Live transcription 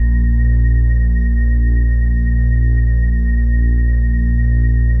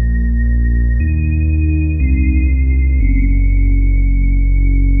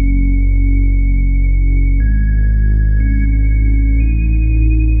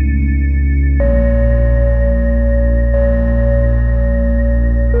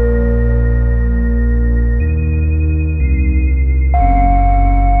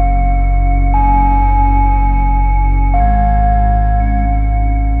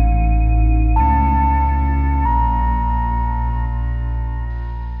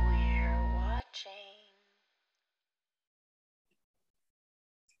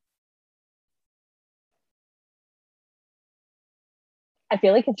I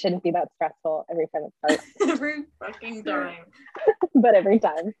feel like it shouldn't be that stressful every time it starts. Every fucking time. But every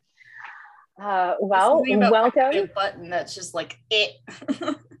time. Well, welcome. A button that's just like it.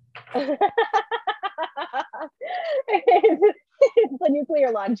 It's the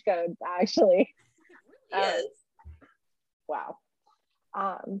nuclear launch codes, actually. Yes. Wow.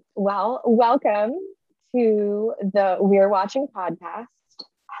 Well, welcome to the We're Watching podcast.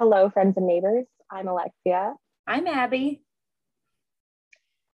 Hello, friends and neighbors. I'm Alexia. I'm Abby.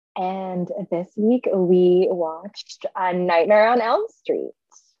 And this week we watched A Nightmare on Elm Street,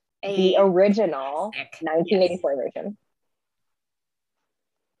 the original 1984 version.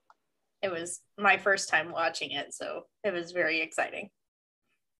 It was my first time watching it, so it was very exciting.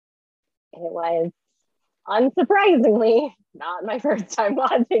 It was, unsurprisingly, not my first time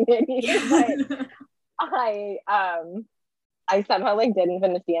watching it either, but I somehow didn't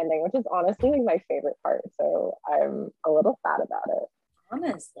finish the ending, which is honestly my favorite part, so I'm a little sad about it.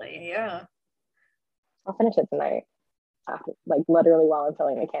 Honestly, yeah. I'll finish it tonight, literally while I'm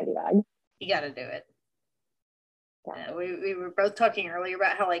filling a candy bag. You gotta do it. Yeah. We were both talking earlier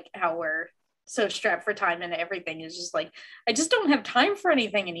about how we're so strapped for time and everything is just I just don't have time for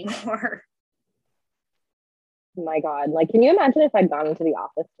anything anymore. My God, can you imagine if I'd gone into the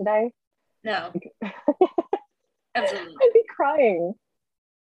office today? No. Absolutely. I'd be crying.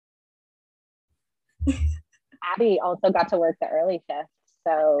 Abby also got to work the early shift,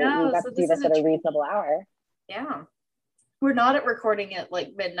 so we got to do this at a reasonable hour. Yeah. We're not at recording at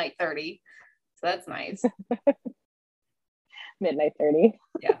midnight 30, so that's nice. Midnight 30.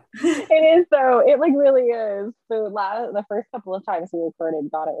 Yeah. It is, though. It really is. So the first couple of times we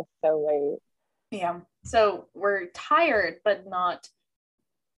recorded, God, it was so late. Yeah. So we're tired, but not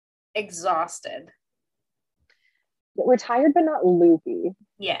exhausted. We're tired, but not loopy.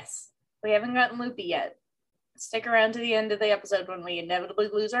 Yes. We haven't gotten loopy yet. Stick around to the end of the episode when we inevitably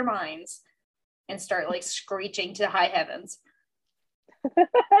lose our minds and start screeching to high heavens.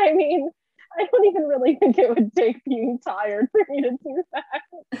 I mean, I don't even really think it would take being tired for me to do that.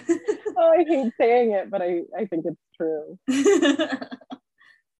 Oh, I hate saying it, but I think it's true.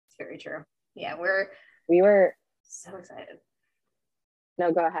 It's very true. Yeah, we were so excited.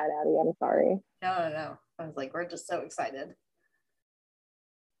 No, go ahead, Abby. I'm sorry. No. I was we're just so excited.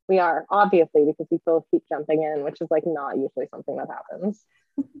 We are, obviously, because we both keep jumping in, which is not usually something that happens.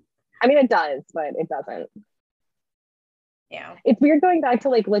 I mean, it does, but it doesn't. Yeah. It's weird going back to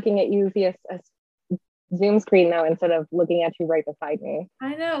looking at you via a Zoom screen now instead of looking at you right beside me.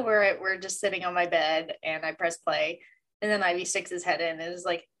 I know. We're just sitting on my bed and I press play and then Ivy sticks his head in and is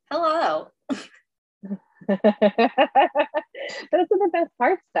like, hello. Those are the best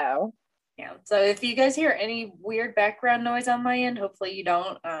parts, though. Yeah. So if you guys hear any weird background noise on my end, hopefully you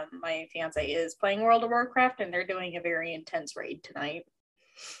don't. My fiance is playing World of Warcraft and they're doing a very intense raid tonight,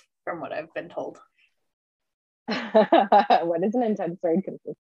 from what I've been told. What is an intense raid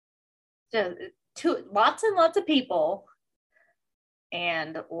consist? Lots and lots of people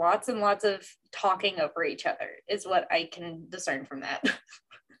and lots of talking over each other is what I can discern from that.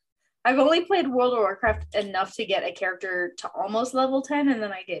 I've only played World of Warcraft enough to get a character to almost level 10 and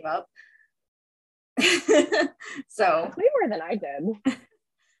then I gave up. So that's way more than I did.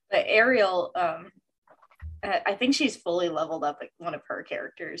 But Ariel, I think she's fully leveled up one of her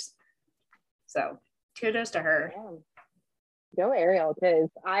characters. So kudos to her. Go Ariel,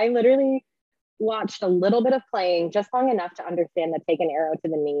 because I literally watched a little bit of playing, just long enough to understand the take an arrow to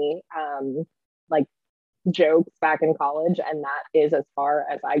the knee jokes back in college, and that is as far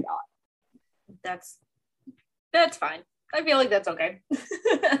as I got. That's fine. I feel like that's okay.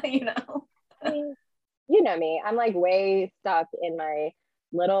 You know. I mean, you know me. I'm way stuck in my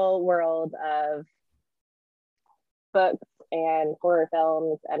little world of books and horror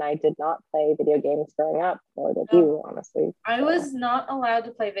films, and I did not play video games growing up, nor did you, honestly. I was not allowed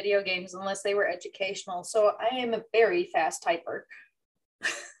to play video games unless they were educational, so I am a very fast typer.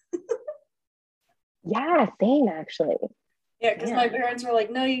 Yeah, same actually. Yeah, because my parents were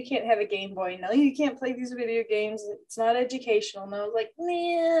like, no, you can't have a Game Boy. No, you can't play these video games. It's not educational. And I was like,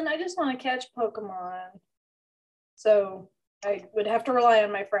 man, I just want to catch Pokemon. So I would have to rely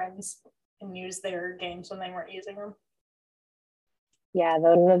on my friends and use their games when they weren't using them. Yeah,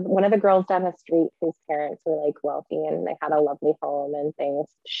 one of the girls down the street whose parents were wealthy and they had a lovely home and things,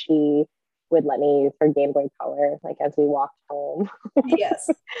 she would let me use her Game Boy Color as we walked home. Yes.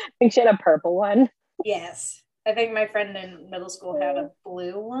 I think she had a purple one. Yes. I think my friend in middle school had a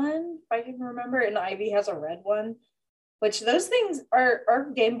blue one, if I can remember, and Ivy has a red one, which those things our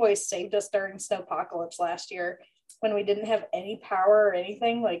Game Boys saved us during Snowpocalypse last year when we didn't have any power or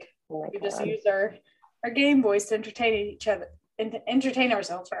anything. We just used our Game Boys to entertain each other. entertain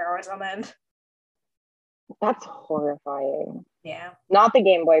ourselves for hours on end. That's horrifying. Yeah. Not the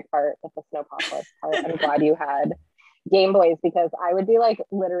Game Boy part, but the Snowpocalypse part. I'm glad you had Game Boys, because I would be like,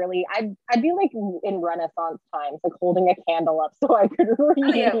 literally, I'd be like in Renaissance times, like holding a candle up so I could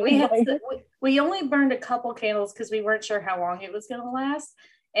read. Oh, yeah, we only burned a couple candles because we weren't sure how long it was going to last,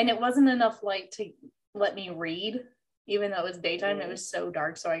 and it wasn't enough light to let me read, even though it was daytime. It was so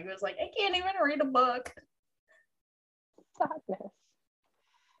dark, so I was like, I can't even read a book. Sadness.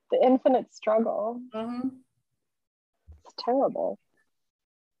 The infinite struggle. Mm-hmm. It's terrible.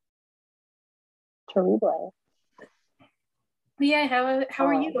 Terrible. Yeah, how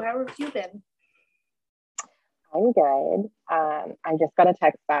are you? How have you been? I'm good. I just got a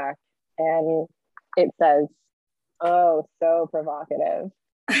text back and it says, oh, so provocative.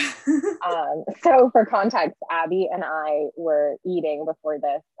 So for context, Abby and I were eating before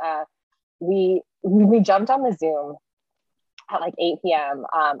this. We jumped on the Zoom at like 8 p.m.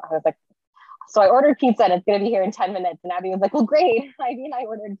 I was like, so I ordered pizza and it's going to be here in 10 minutes. And Abby was like, well, great. Ivy and I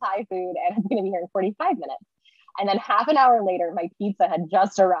ordered Thai food and it's going to be here in 45 minutes. And then half an hour later, my pizza had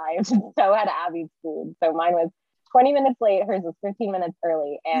just arrived. And so had Abby's food. So mine was 20 minutes late. Hers was 15 minutes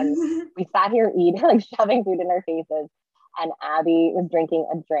early. And we sat here eating, like shoving food in our faces. And Abby was drinking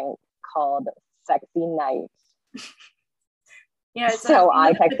a drink called Sexy Night. Yeah, so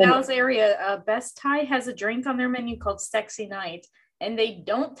I texted the Dallas area. Best Thai has a drink on their menu called Sexy Night, and they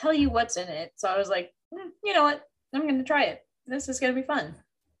don't tell you what's in it. So I was like, you know what? I'm going to try it. This is going to be fun.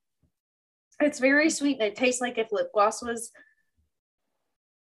 It's very sweet. And it tastes like if lip gloss was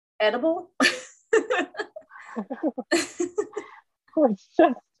edible. It's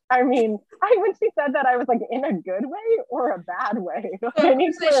just, I mean, when she said that, I was like, in a good way or a bad way? Well, I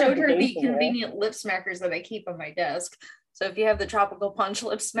showed her the convenient lip smackers that I keep on my desk. So if you have the Tropical Punch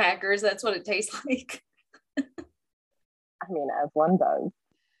lip smackers, that's what it tastes like. I mean, as one does.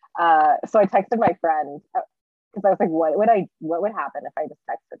 So I texted my friend because I was like, what would happen if I just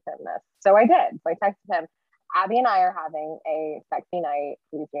texted him this? So I did. So I texted him, Abby and I are having a sexy night.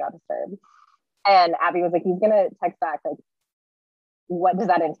 Please do not disturb. And Abby was like, he's going to text back, like, what does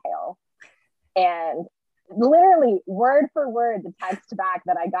that entail? And literally word for word, the text back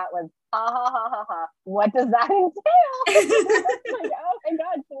that I got was, ha ha ha ha ha. What does that entail? Like, oh my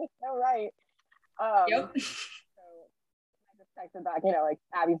God, she was so right. Yep. So I just texted back, you know, like,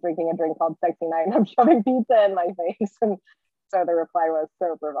 Abby's drinking a drink called Sexy Night and I'm shoving pizza in my face. And so the reply was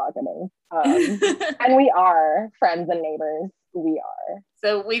so provocative. And we are friends and neighbors. We are.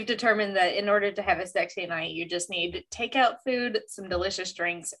 So we've determined that in order to have a sexy night, you just need takeout food, some delicious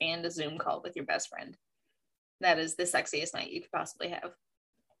drinks, and a Zoom call with your best friend. That is the sexiest night you could possibly have.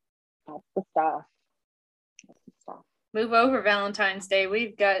 That's the stuff. Move over Valentine's Day.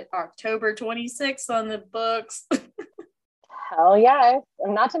 We've got October 26th on the books. Hell yes.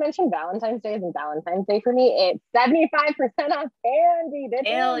 And not to mention Valentine's Day isn't Valentine's Day for me. It's 75% off candy.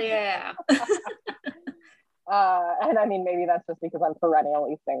 Hell yeah. And I mean, maybe that's just because I'm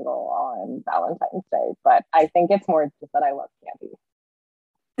perennially single on Valentine's Day, but I think it's more just that I love candy.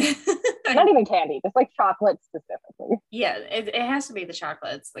 Not even candy, just like chocolate specifically. Yeah, it has to be the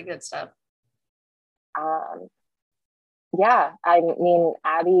chocolates, the good stuff. Yeah, I mean,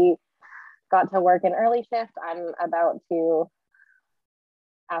 Abby got to work an early shift. I'm about to,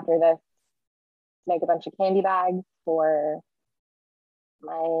 after this, make a bunch of candy bags for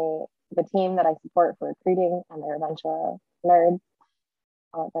the team that I support for recruiting, and they're a bunch of nerds,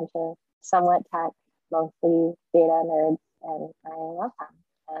 a bunch of somewhat tech, mostly data nerds, and I love them.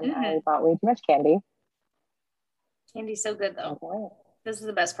 And I bought way too much candy. Candy's so good though. Okay. This is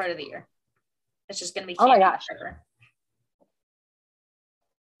the best part of the year. It's just gonna be candy. Oh my gosh. Forever.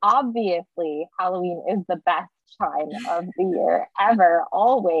 Obviously, Halloween is the best time of the year ever,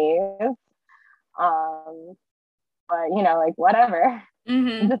 always. But you know, like whatever.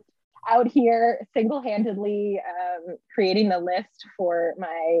 Just out here single-handedly creating the list for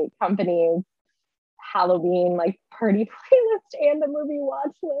my company's Halloween like party playlist and the movie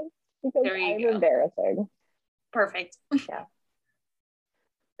watch list because I'm embarrassing. Perfect. Yeah.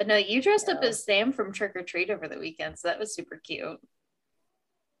 But no, you dressed up as Sam from Trick or Treat over the weekend, so that was super cute.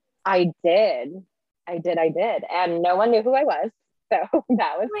 I did. And no one knew who I was. So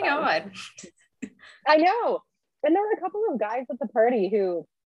that was fun. God. I know. And there were a couple of guys at the party who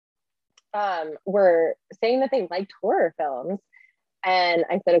were saying that they liked horror films. And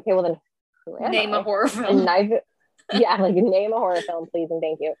I said, okay, well then name a horror film. Like name a horror film, please and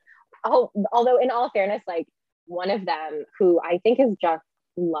thank you. Although in all fairness, like one of them who I think is just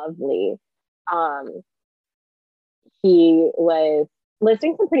lovely, he was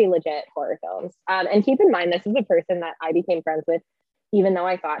listing some pretty legit horror films. And keep in mind, this is a person that I became friends with, even though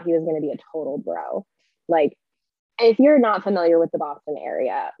I thought he was going to be a total bro. Like, if you're not familiar with the Boston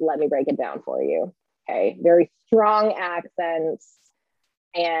area, let me break it down for you. Okay. Very strong accents,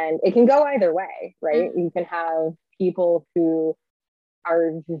 and it can go either way, right? Mm-hmm. You can have people who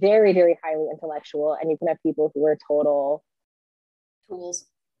are very, very highly intellectual, and you can have people who are total tools.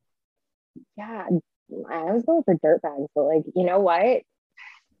 Yeah. I was going for dirtbags, but like, you know what?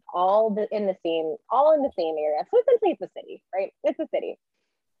 All in the same area. So essentially it's a city, right? It's a city.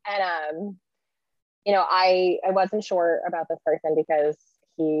 And you know, I wasn't sure about this person because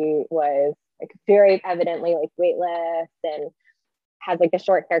he was like very evidently like weightless and has like a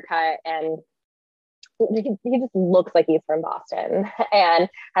short haircut, and he just looks like he's from Boston and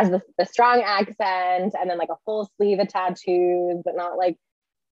has the strong accent, and then like a full sleeve of tattoos, but not like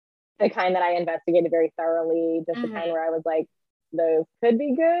the kind that I investigated very thoroughly, just the kind where I was like, those could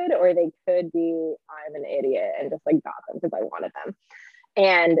be good, or they could be, I'm an idiot and just like got them because I wanted them.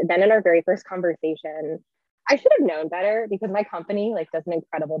 And then in our very first conversation, I should have known better because my company like does an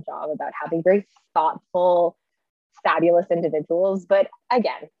incredible job about having very thoughtful, fabulous individuals. But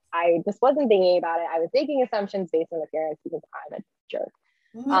again, I just wasn't thinking about it. I was making assumptions based on appearance because I'm a jerk.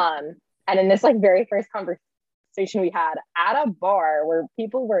 And in this like very first conversation we had at a bar where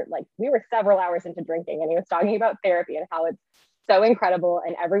people were like, we were several hours into drinking, and he was talking about therapy and how it's so incredible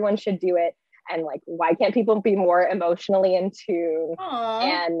and everyone should do it, and like, why can't people be more emotionally in tune?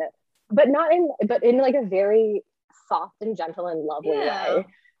 And but in like a very soft and gentle and lovely way.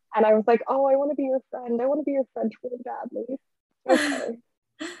 And I was like, oh, I want to be your friend. I want to be your friend really badly. Okay.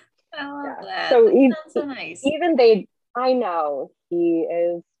 I love that. So that sounds so nice. I know he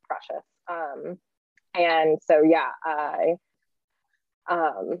is precious. And so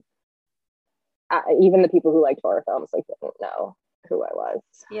even the people who liked horror films like didn't know who I was.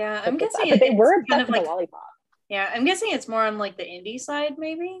 Yeah, I'm guessing but they were obsessed kind of with like the lollipop. Yeah, I'm guessing it's more on like the indie side,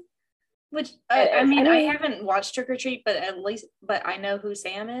 maybe. Which I mean, I haven't watched Trick or Treat, but I know who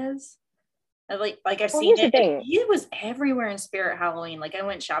Sam is. Like I've seen it. He was everywhere in Spirit Halloween. Like I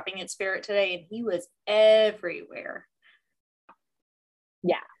went shopping at Spirit today, and he was everywhere.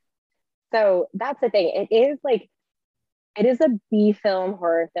 Yeah. So that's the thing. It is a B film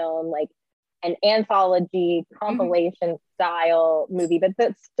horror film, like an anthology compilation style movie, but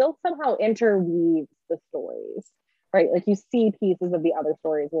that still somehow interweaves the stories, right? Like you see pieces of the other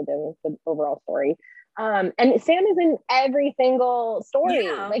stories within the overall story. And Sam is in every single story,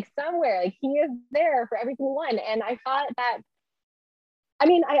 like somewhere, like he is there for every single one. And I thought that, I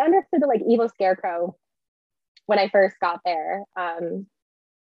mean, I understood the like evil scarecrow when I first got there,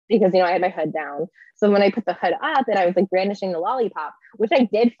 because, you know, I had my hood down. So when I put the hood up and I was like brandishing the lollipop, which I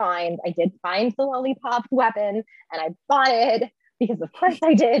did find the lollipop weapon, and I bought it because of course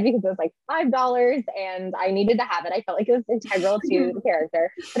I did, because it was like $5 and I needed to have it. I felt like it was integral to the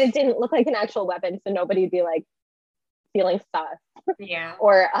character, but it didn't look like an actual weapon. So nobody'd be like feeling sus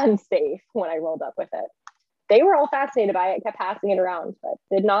or unsafe when I rolled up with it. They were all fascinated by it, kept passing it around, but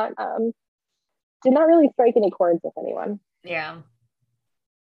did not really strike any chords with anyone. Yeah.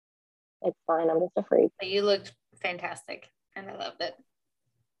 It's fine. I'm just afraid. You looked fantastic, and I loved it.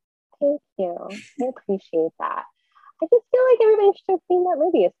 Thank you. I appreciate that. I just feel like everybody should have seen that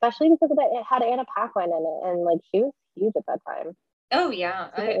movie, especially because it had Anna Paquin in it, and like she was huge at that time. Oh yeah,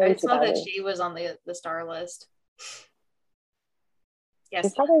 I saw that she was on the star list. Yes,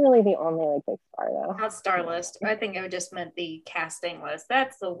 she's probably really the only like big star though. Not star list. I think it just meant the casting list.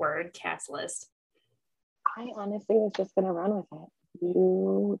 That's the word, cast list. I honestly was just gonna run with it.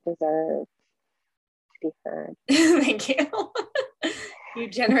 You deserve to be heard. Thank you. You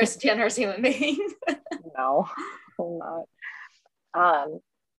generous human being. No, I'm not.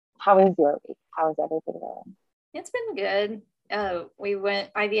 How is your week? How is everything going? It's been good.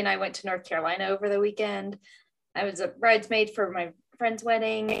 Ivy and I went to North Carolina over the weekend. I was a bridesmaid for my friend's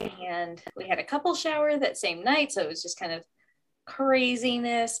wedding, and we had a couple shower that same night, so it was just kind of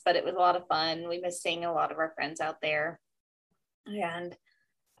craziness, but it was a lot of fun. We missed seeing a lot of our friends out there. And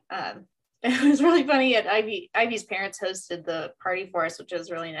it was really funny. Ivy's parents hosted the party for us, which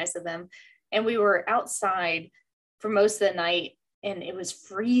was really nice of them. And we were outside for most of the night, and it was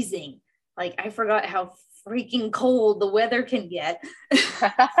freezing. Like I forgot how freaking cold the weather can get.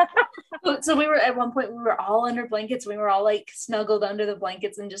 So we were at one point, we were all under blankets. We were all like snuggled under the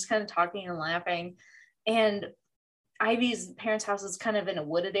blankets and just kind of talking and laughing. And Ivy's parents' house is kind of in a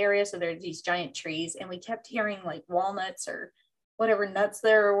wooded area, so there are these giant trees, and we kept hearing like walnuts or whatever nuts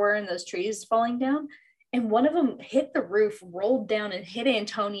there were in those trees falling down. And one of them hit the roof, rolled down, and hit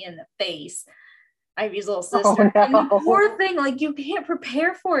Antonia in the face. Ivy's little Oh, sister. And the no. poor thing, like you can't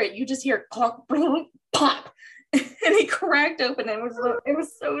prepare for it. You just hear clunk, boom, pop. And he cracked open and it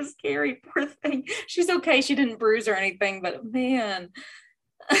was so scary. Poor thing. She's okay. She didn't bruise or anything, but man.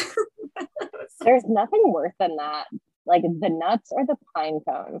 There's nothing worse than that. Like the nuts or the pine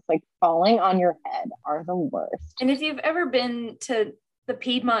cones, like falling on your head are the worst. And if you've ever been to the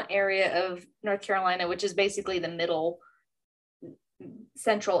Piedmont area of North Carolina, which is basically the middle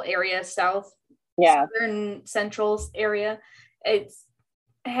central area, southern central area,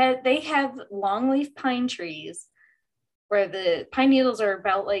 they have longleaf pine trees where the pine needles are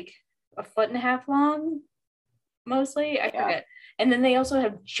about like 1.5 feet long, mostly. I forget. And then they also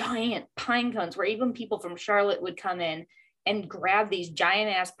have giant pine cones where even people from Charlotte would come in and grab these giant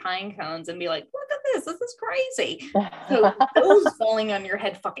ass pine cones and be like, look at this is crazy. So those falling on your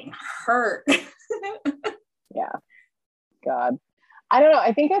head fucking hurt. Yeah. God. I don't know.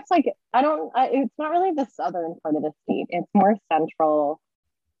 I think it's like, it's not really the southern part of the state. It's more central,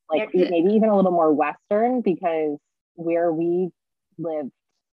 like maybe even a little more western, because where we lived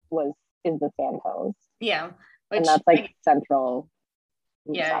is the Sandhills. Yeah. And that's like central.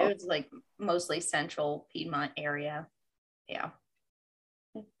 Yeah, south. it was like mostly central Piedmont area. Yeah.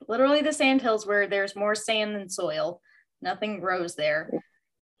 Literally the sandhills where there's more sand than soil. Nothing grows there.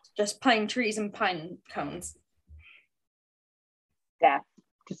 Just pine trees and pine cones.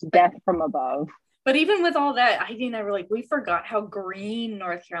 Death from above. But even with all that, Ivy and I were like, we forgot how green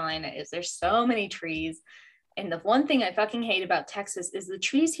North Carolina is. There's so many trees. And the one thing I fucking hate about Texas is the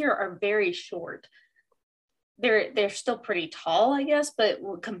trees here are very short. They're still pretty tall, I guess, but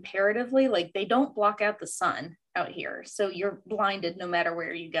comparatively, like they don't block out the sun out here. So you're blinded no matter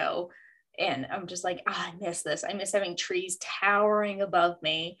where you go. And I'm just like, I miss this. I miss having trees towering above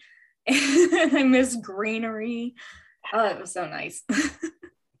me. And I miss greenery. Oh, it was so nice.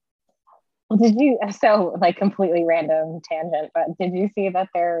 So like completely random tangent, but did you see that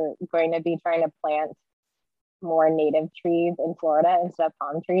they're going to be trying to plant more native trees in Florida instead of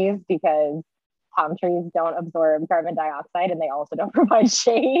palm trees, because palm trees don't absorb carbon dioxide and they also don't provide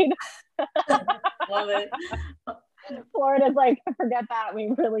shade? Love it. Florida's like, forget that.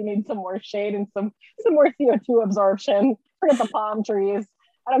 We really need some more shade and some more CO2 absorption. Forget the palm trees.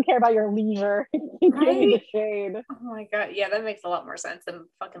 I don't care about your leisure. You need the shade. Oh my God. Yeah, that makes a lot more sense than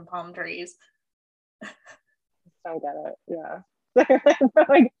fucking palm trees. Don't get it. Yeah.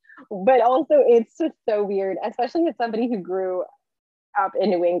 Like, but also it's just so weird, especially as somebody who grew up in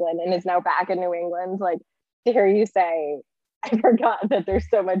New England and is now back in New England, like to hear you say, I forgot that there's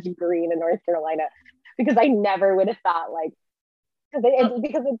so much green in North Carolina, because I never would have thought like,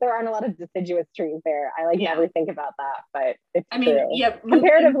 because there aren't a lot of deciduous trees there. I never think about that, but it's true. Yeah,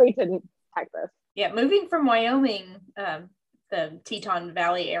 comparatively to Texas. Yeah, moving from Wyoming, the Teton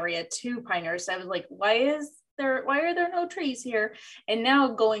Valley area to Pinehurst, I was like, why are there no trees here? And now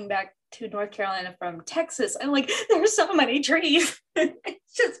going back to North Carolina from Texas, I'm like, there's so many trees.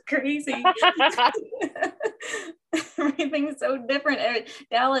 It's just crazy. Everything's so different.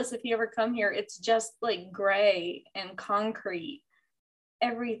 Dallas, if you ever come here, it's just like gray and concrete.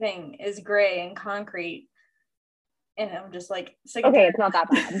 Everything is gray and concrete. And I'm just like, okay, it's not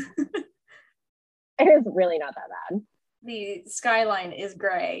that bad. It is really not that bad. The skyline is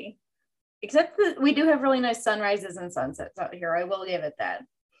gray, except that we do have really nice sunrises and sunsets out here. I will give it that.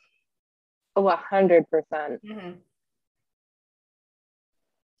 Oh, 100%. Mm-hmm.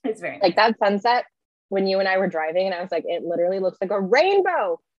 It's very nice. Like that sunset when you and I were driving, and I was like, it literally looks like a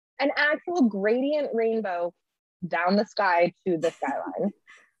rainbow, an actual gradient rainbow down the sky to the skyline.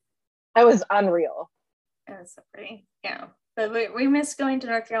 That was unreal. It was so pretty. Yeah. But we missed going to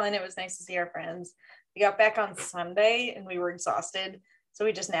North Carolina. It was nice to see our friends. We got back on Sunday and we were exhausted. So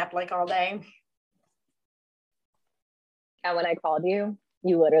we just napped like all day. And when I called you,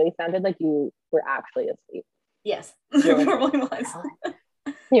 you literally sounded like you were actually asleep. Yes, it probably was.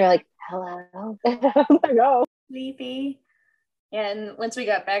 You were like, hello. I was like, oh. Sleepy. Yeah, and once we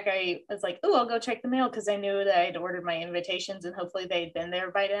got back, I was like, oh, I'll go check the mail, because I knew that I'd ordered my invitations and hopefully they'd been there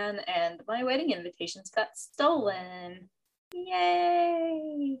by then. And my wedding invitations got stolen.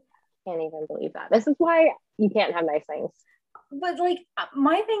 Yay. Can't even believe that. This is why you can't have nice things. But like,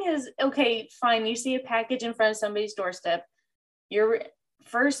 my thing is, okay, fine. You see a package in front of somebody's doorstep. Your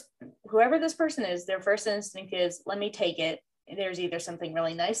first, whoever this person is, their first instinct is, let me take it. There's either something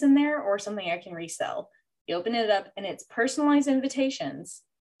really nice in there or something I can resell. You open it up and it's personalized invitations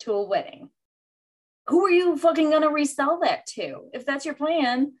to a wedding. Who are you fucking gonna resell that to? If that's your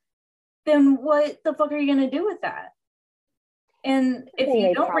plan, then what the fuck are you gonna do with that? And if think you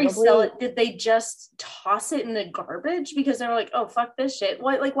they don't resell it, did they just toss it in the garbage because they're like, oh, fuck this shit?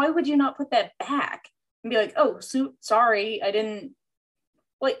 Why would you not put that back and be like, oh, sorry, I didn't,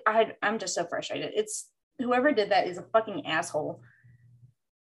 like, I'm just so frustrated. It's, whoever did that is a fucking asshole.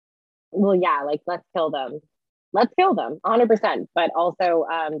 Well, yeah, like, let's kill them. Let's kill them, 100%. But also,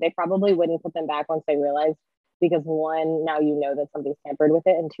 they probably wouldn't put them back once they realize, because one, now you know that somebody's tampered with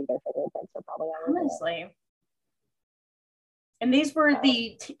it, and two, their fingerprints are probably on it. Honestly. And these were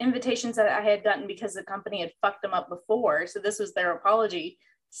the invitations that I had gotten because the company had fucked them up before. So this was their apology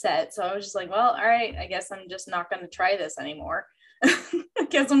set. So I was just like, well, all right, I guess I'm just not going to try this anymore. I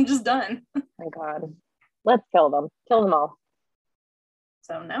guess I'm just done. Oh my God. Let's kill them. Kill them all.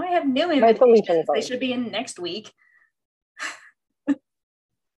 So now I have new invitations. They should be in next week.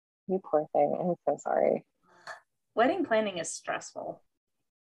 You poor thing. I'm so sorry. Wedding planning is stressful.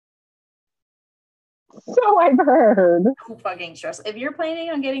 So I've heard. So fucking stressful. If you're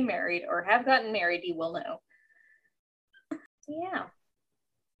planning on getting married or have gotten married, you will know. Yeah.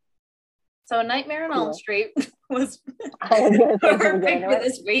 So Nightmare on Elm Street was perfect for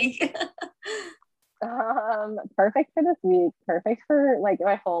this week. Perfect for this week. Perfect for like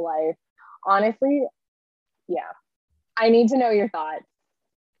my whole life. Honestly, yeah. I need to know your thoughts.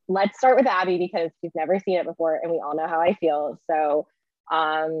 Let's start with Abby because she's never seen it before and we all know how I feel. So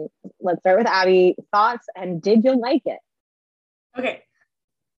let's start with Abby. Thoughts, and did you like it? Okay.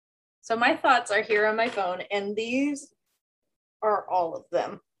 So my thoughts are here on my phone, and these are all of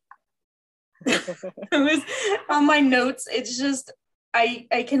them. It was on my notes. It's just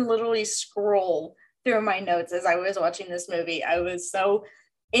I can literally scroll through my notes as I was watching this movie. I was so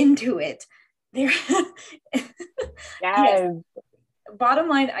into it. There yes. Bottom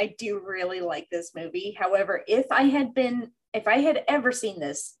line, I do really like this movie. However, if I had ever seen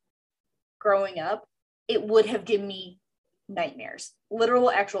this growing up, it would have given me nightmares,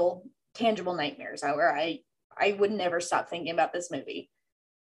 literal, actual, tangible nightmares. Where I would never stop thinking about this movie.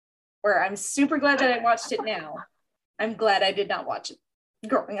 Where I'm super glad that I watched it now. I'm glad I did not watch it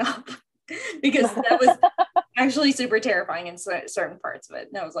growing up because that was actually super terrifying in certain parts of it.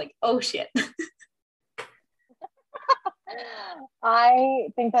 And I was like, oh shit. I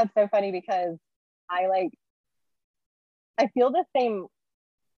think that's so funny because I feel the same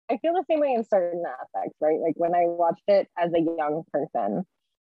way in certain aspects, right? Like when I watched it as a young person,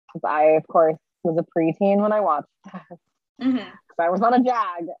 because I of course was a preteen when I watched this. Mm-hmm. I was on a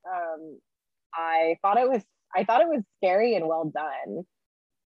jag. I thought it was scary and well done.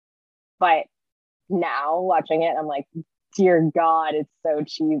 But now watching it, I'm like, dear God, it's so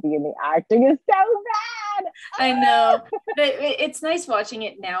cheesy and the acting is so bad. I know. But it's nice watching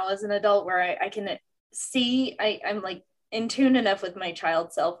it now as an adult where I can see, I'm like in tune enough with my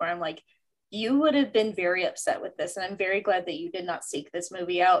child self where I'm like, you would have been very upset with this. And I'm very glad that you did not seek this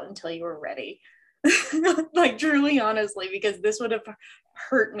movie out until you were ready. Like truly, honestly, because this would have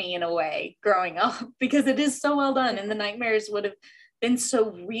hurt me in a way growing up because it is so well done and the nightmares would have been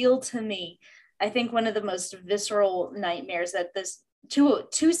so real to me. I think one of the most visceral nightmares that this two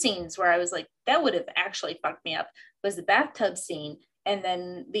scenes where I was like, that would have actually fucked me up was the bathtub scene and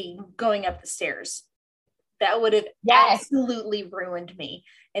then the going up the stairs. That would have absolutely ruined me.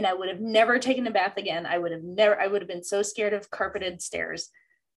 And I would have never taken a bath again. I would have been so scared of carpeted stairs.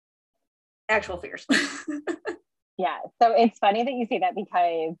 Actual fears. Yeah. So it's funny that you say that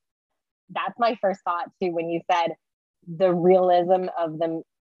because that's my first thought too when you said the realism of the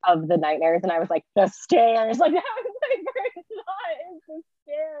nightmares, and I was like, the stairs. Like that was my first thought, is the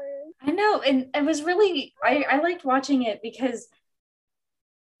stairs. I know, and it was really I liked watching it because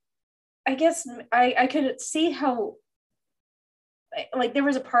I guess I could see how like there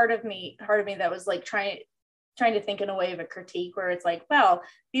was a part of me that was like trying to think in a way of a critique where it's like, well,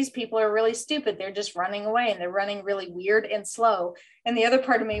 these people are really stupid. They're just running away and they're running really weird and slow. And the other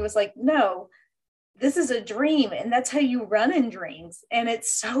part of me was like, no, this is a dream and that's how you run in dreams. And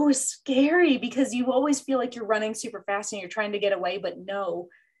it's so scary because you always feel like you're running super fast and you're trying to get away, but no,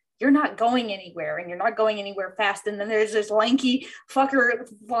 you're not going anywhere and you're not going anywhere fast. And then there's this lanky fucker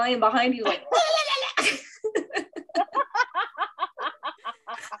flying behind you like,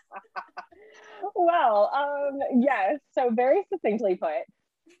 well, yes. So very succinctly put.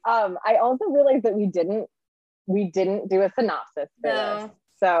 I also realized that we didn't do a synopsis for this.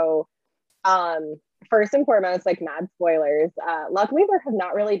 So, first and foremost, like mad spoilers. Luckily, there have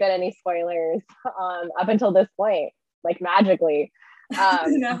not really been any spoilers up until this point, like magically. But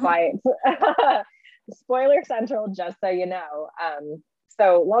spoiler central, just so you know.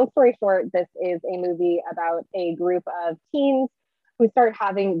 So long story short, this is a movie about a group of teens who start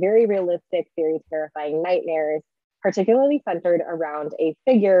having very realistic, very terrifying nightmares. particularly centered around a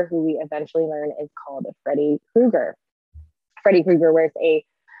figure who we eventually learn is called Freddy Krueger. Freddy Krueger wears a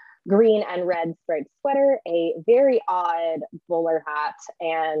green and red striped sweater, a very odd bowler hat,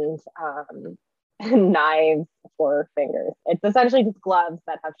 and knives for fingers. It's essentially just gloves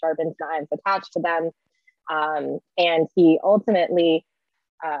that have sharpened knives attached to them. And he ultimately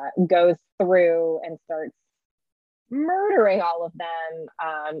goes through and starts murdering all of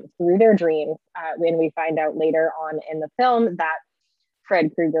them through their dreams. When we find out later on in the film that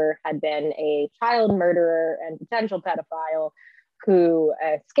Fred Krueger had been a child murderer and potential pedophile who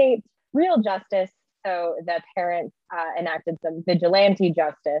escaped real justice. So the parents enacted some vigilante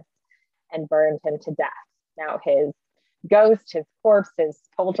justice and burned him to death. Now his ghost, his corpse, his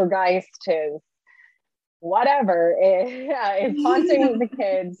poltergeist, his whatever is haunting the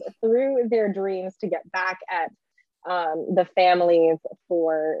kids through their dreams to get back at the families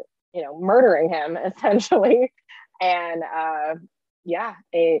for, you know, murdering him essentially. And yeah,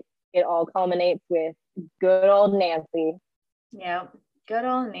 it all culminates with good old Nancy. Yeah, good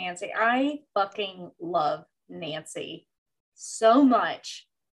old Nancy. I fucking love Nancy so much.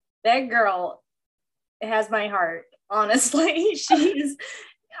 That girl has my heart, honestly.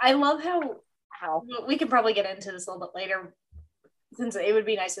 I love how we can probably get into this a little bit later, since it would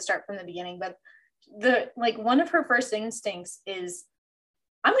be nice to start from the beginning, but one of her first instincts is,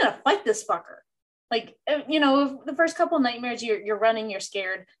 I'm gonna fight this fucker. Like, you know, the first couple of nightmares, you're running, you're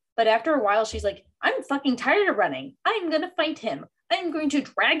scared, but after a while she's like, I'm fucking tired of running. I'm gonna fight him. I'm going to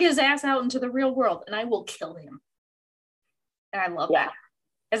drag his ass out into the real world and I will kill him. And I love that.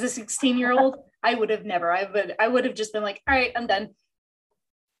 As a 16-year-old, I would have never. I would have just been like, all right, I'm done.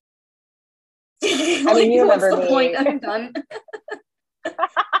 I mean, you remember me. Point? I'm done.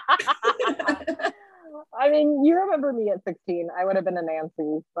 I mean, you remember me at 16. I would have been a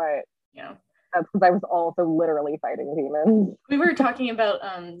Nancy, but yeah, that's because I was also literally fighting demons. We were talking about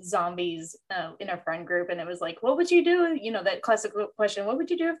zombies in our friend group, and it was like, what would you do? You know, that classic question, what would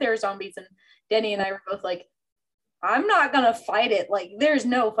you do if there were zombies? And Danny and I were both like, I'm not gonna fight it. Like, there's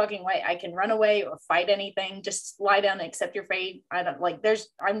no fucking way I can run away or fight anything. Just lie down and accept your fate. I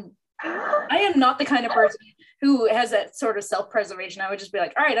am not the kind of person who has that sort of self-preservation. I would just be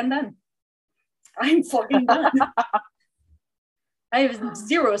like, all right, I'm done. I'm fucking done. I have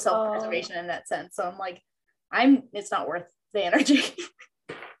zero self-preservation in that sense. So I'm like, it's not worth the energy.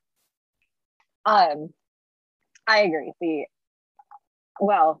 I agree. See,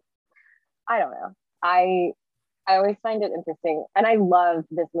 well, I don't know. I always find it interesting, and I love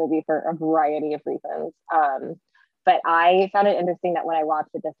this movie for a variety of reasons. But I found it interesting that when I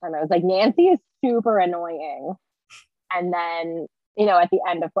watched it this time, I was like, Nancy is super annoying. And then, you know, at the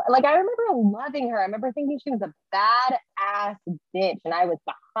end of, like, I remember loving her. I remember thinking she was a badass bitch, and I was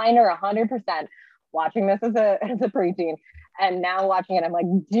behind her 100%. Watching this as a preteen, and now watching it, I'm like,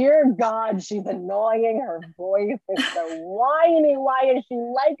 dear God, she's annoying. Her voice is so whiny. Why is she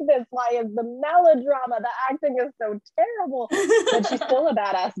like this? Why is the melodrama? The acting is so terrible. But she's still a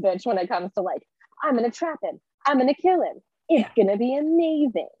badass bitch when it comes to, like, I'm gonna trap him. I'm gonna kill him. It's gonna be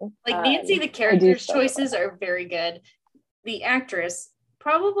amazing. Like, Nancy, the character's choices are very good. The actress,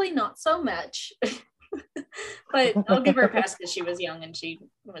 probably not so much. But I'll give her a pass because she was young and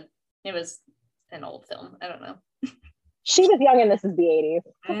it was an old film. I don't know. She was young and this is the 80s.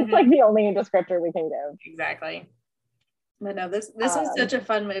 Mm-hmm. It's like the only descriptor we can give. Exactly. But no, this was such a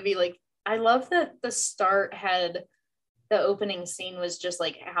fun movie. Like, I love that the start had the opening scene was just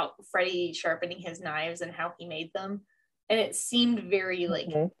like how Freddy sharpening his knives and how he made them. And it seemed very like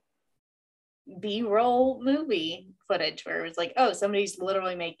B-roll movie footage where it was like, oh, somebody's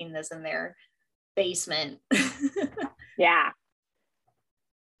literally making this in their basement. Yeah,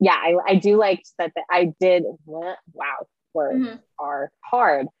 I do like that. I did. Wow, words are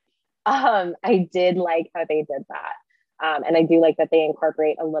hard. I did like how they did that, and I do like that they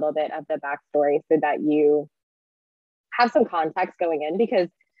incorporate a little bit of the backstory so that you have some context going in, because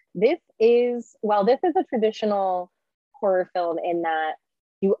this is a traditional horror film in that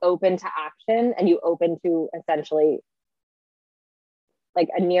you open to action and you open to essentially like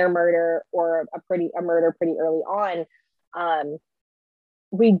a near murder or a murder pretty early on.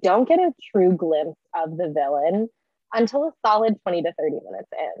 We don't get a true glimpse of the villain until a solid 20 to 30 minutes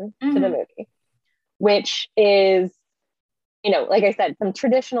in to the movie, which is, you know, like I said, some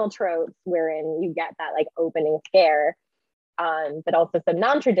traditional tropes wherein you get that like opening scare, but also some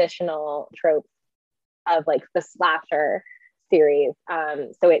non-traditional tropes of like the slasher series.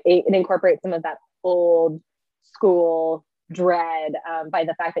 So it incorporates some of that old school dread by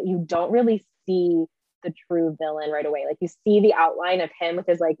the fact that you don't really see the true villain right away. Like you see the outline of him with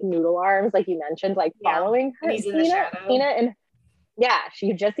his like noodle arms, like you mentioned, like following her. And he's in the shadow. Tina, and yeah,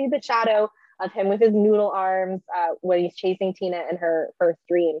 she just sees the shadow of him with his noodle arms when he's chasing Tina in her first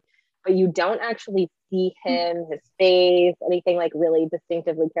dream. But you don't actually see him, his face, anything like really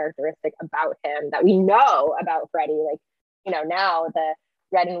distinctively characteristic about him that we know about Freddy. Like, you know, now the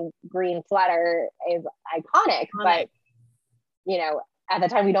red and green sweater is iconic, but you know, at the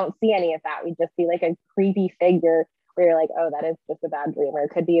time we don't see any of that. We just see like a creepy figure where you're like, oh, that is just a bad dream. Or it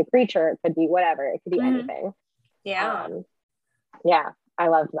could be a creature, it could be whatever, it could be anything. Yeah. Yeah, I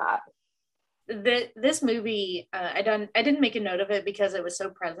loved that. This movie, I didn't make a note of it because it was so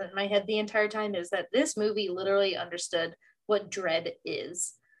present in my head the entire time, is that this movie literally understood what dread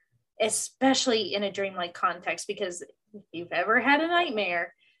is, especially in a dreamlike context, because if you've ever had a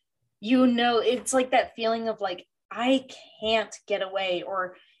nightmare, you know, it's like that feeling of like, I can't get away,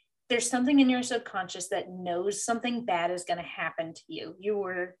 or there's something in your subconscious that knows something bad is going to happen to you.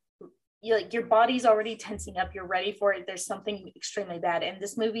 You like, your body's already tensing up, you're ready for it, there's something extremely bad. And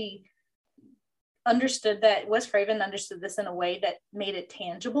this movie understood that. Wes Craven understood this in a way that made it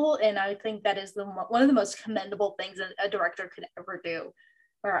tangible, and I think that is one of the most commendable things a director could ever do.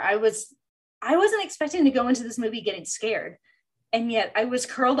 Where I wasn't expecting to go into this movie getting scared, and yet I was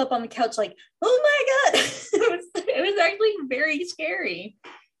curled up on the couch like, oh my god. it was actually very scary.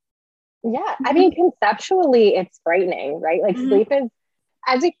 Yeah, I mean, conceptually it's frightening, right? Like sleep is,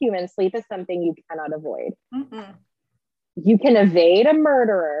 as a human, sleep is something you cannot avoid. You can evade a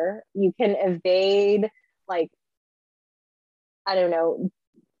murderer, you can evade, like, I don't know,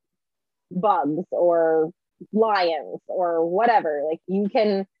 bugs or lions or whatever. Like, you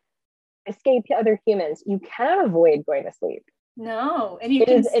can escape other humans. You cannot avoid going to sleep. No, and you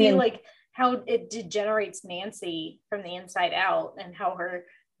can see like how it degenerates Nancy from the inside out, and how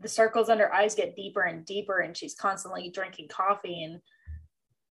the circles under her eyes get deeper and deeper, and she's constantly drinking coffee, and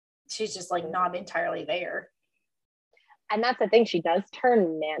she's just like not entirely there. And that's the thing, she does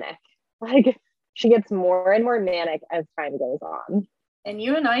turn manic. Like, she gets more and more manic as time goes on. And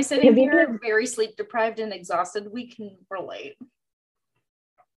you and I sitting here very sleep deprived and exhausted, we can relate.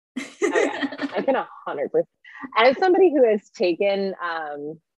 Oh yeah, I can 100%. As somebody who has taken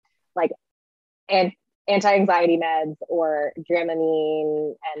like anti-anxiety meds or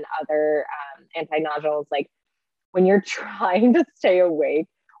Dramamine and other anti-nodules, like when you're trying to stay awake,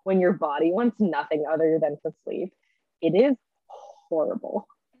 when your body wants nothing other than to sleep, it is horrible.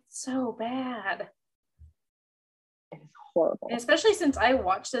 It's so bad. It is horrible. And especially since I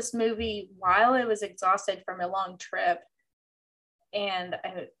watched this movie while I was exhausted from a long trip, and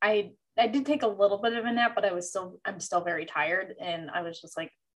I did take a little bit of a nap, but I'm still very tired, and I was just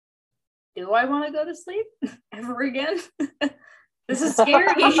like, do I want to go to sleep ever again? This is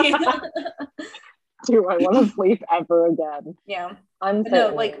scary. Do I want to sleep ever again? Yeah.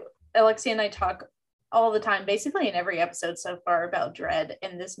 No, like Alexia and I talk all the time, basically in every episode so far, about dread,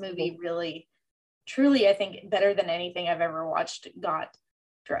 and this movie really, truly, I think, better than anything I've ever watched, got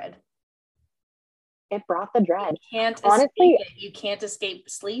dread. It brought the dread. You can't honestly escape it. You can't escape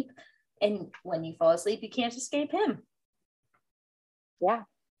sleep, and when you fall asleep, you can't escape him. Yeah,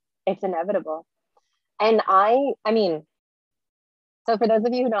 it's inevitable. And I mean, so for those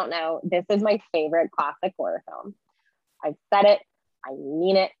of you who don't know, this is my favorite classic horror film. I've said it, I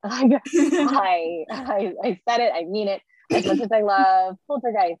mean it. I said it, I mean it. As much as I love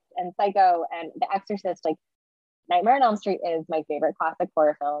Poltergeist and Psycho and The Exorcist, like, Nightmare on Elm Street is my favorite classic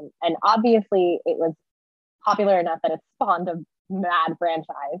horror film. And obviously it was popular enough that it spawned a mad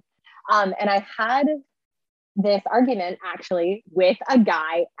franchise. And I had this argument actually with a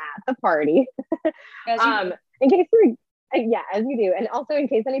guy at the party. In case as you do. And also in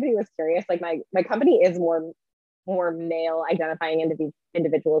case anybody was curious, like my company is more male identifying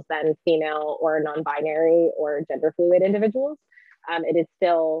individuals than female or non-binary or gender fluid individuals. It is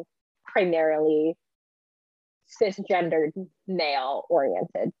still primarily cisgendered male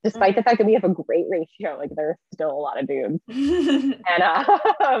oriented, despite the fact that we have a great ratio. Like, there's still a lot of dudes.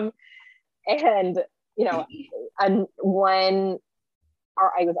 And you know, I was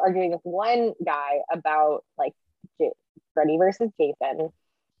arguing with one guy about like Freddy versus Jason,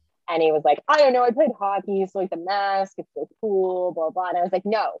 and he was like, I don't know, I played hockey, so like the mask, it's so cool, blah blah. And I was like,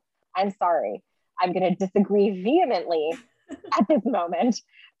 no, I'm sorry, I'm gonna disagree vehemently at this moment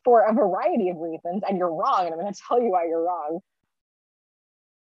for a variety of reasons, and you're wrong, and I'm gonna tell you why you're wrong.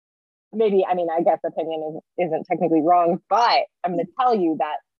 Maybe, I mean, I guess opinion isn't technically wrong, but I'm gonna tell you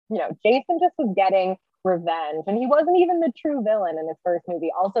that, you know, Jason just was getting revenge, and he wasn't even the true villain in his first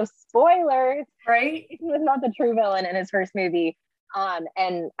movie. Also, spoilers, right? He was not the true villain in his first movie.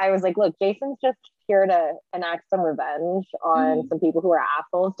 And I was like, look, Jason's just here to enact some revenge on some people who are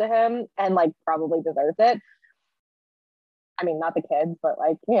assholes to him and like probably deserves it. I mean, not the kids, but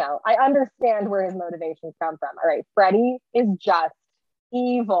like, you know, I understand where his motivations come from. All right, Freddy is just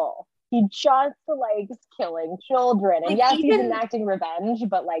evil. He just likes killing children. And Like, yes, he's even enacting revenge,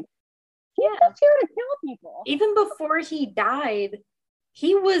 but like, he's just here to kill people. even before he died,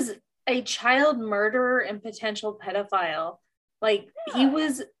 he was a child murderer and potential pedophile. Like, he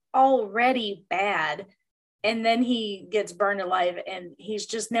was already bad. And then he gets burned alive, and he's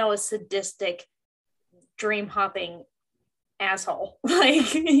just now a sadistic, dream hopping asshole.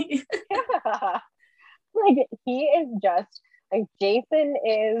 Like, Yeah. Like, he is just like, Jason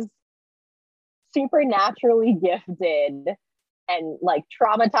is supernaturally gifted and like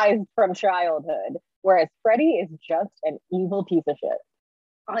traumatized from childhood, whereas Freddy is just an evil piece of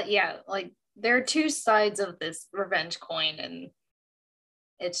shit. yeah, like, there are two sides of this revenge coin, and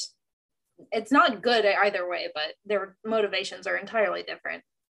it's not good either way, but their motivations are entirely different.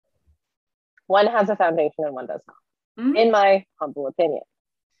 One has a foundation and one does not, in my humble opinion.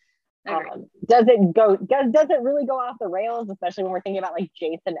 Does it really go off the rails, especially when we're thinking about like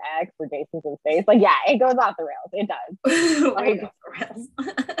Jason X or Jason's in Space? Like, yeah, it goes off the rails. It does. Like, off the rails.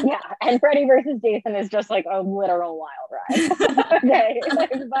 Yeah, and Freddy versus Jason is just like a literal wild ride. Okay,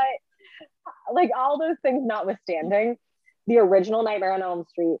 but like, all those things notwithstanding, the original Nightmare on Elm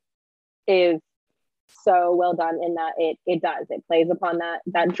Street is so well done in that it plays upon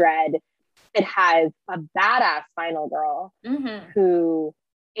that dread. It has a badass final girl who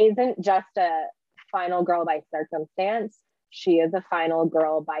isn't just a final girl by circumstance. She is a final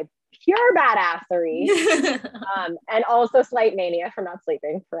girl by pure badassery, and also slight mania from not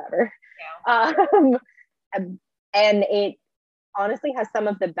sleeping forever. Yeah. And it honestly has some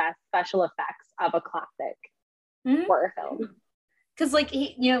of the best special effects of a classic horror film. Because like,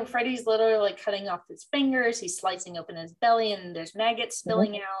 Freddy's literally like cutting off his fingers, he's slicing open his belly, and there's maggots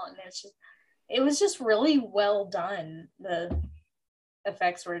spilling out, and it was just really well done. The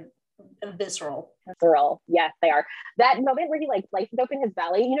effects were visceral. Yes, they are. That moment where he like slices open his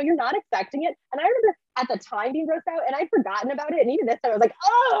belly, you're not expecting it. And I remember at the time being grossed out, and I'd forgotten about it. And even this time I was like,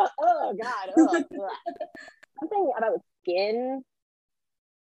 oh God. Something about skin.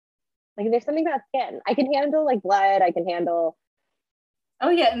 Like, there's something about skin. I can handle like blood. I can handle. Oh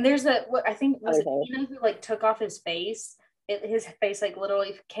yeah, and there's I think was it Tina who like took off his face. His face like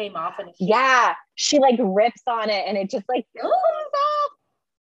literally came off, and she like rips on it, and it just like.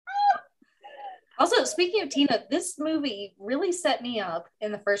 Also, speaking of Tina, this movie really set me up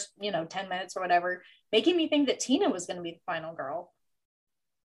in the first 10 minutes or whatever, making me think that Tina was going to be the final girl.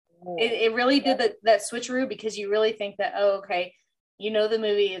 It really did that switcheroo, because you really think that, okay, the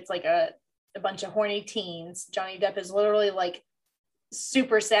movie, it's like a bunch of horny teens. Johnny Depp is literally like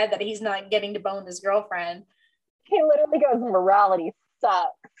super sad that he's not getting to bone his girlfriend. He literally goes, morality sucks.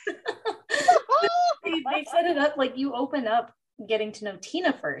 They set it up like, you open up getting to know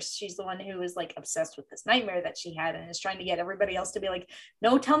Tina first. She's the one who is like obsessed with this nightmare that she had, and is trying to get everybody else to be like,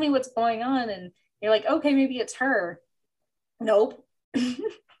 no, tell me what's going on. And you're like, okay, maybe it's her. Nope.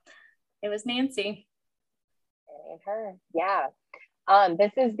 It was Nancy. It ain't her. Yeah.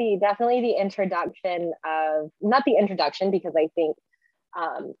 This is definitely the introduction of, not the introduction, because I think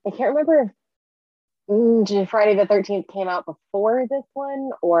I can't remember if Friday the 13th came out before this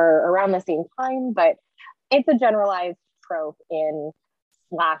one or around the same time, but it's a generalized trope in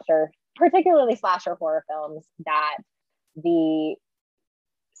slasher, particularly slasher horror films, that the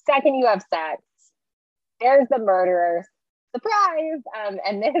second you have sex, there's the murderer. Surprise!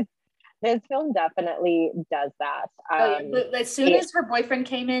 And this film definitely does that. But as soon as her boyfriend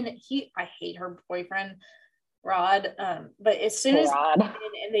came in, I hate her boyfriend, Rod. But as soon as he came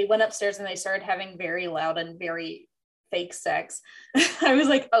in and they went upstairs and they started having very loud and very fake sex, I was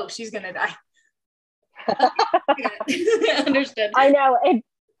like, oh, she's gonna die. Understood. I know.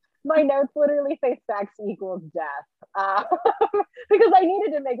 My notes literally say sex equals death, because I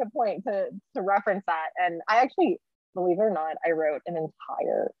needed to make a point to reference that. And I actually, believe it or not, I wrote an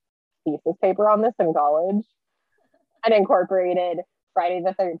entire thesis paper on this in college and incorporated Friday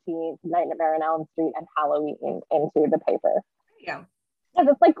the 13th, Nightmare on Elm Street, and Halloween into the paper. Yeah.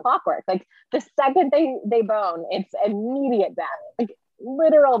 Because it's like clockwork. Like, the second they bone, it's immediate death. Like,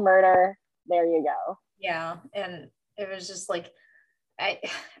 literal murder. There you go. Yeah. And it was just like, I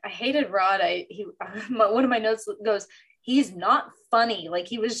hated Rod. One of my notes goes, he's not funny. Like,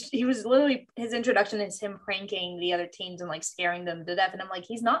 he was literally, his introduction is him pranking the other teens and like scaring them to death. And I'm like,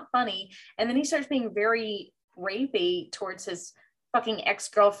 he's not funny. And then he starts being very rapey towards his fucking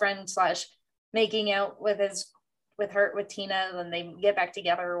ex-girlfriend / making out with with Tina, and then they get back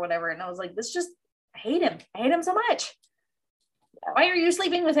together or whatever. And I was like, I hate him. I hate him so much. Yeah. Why are you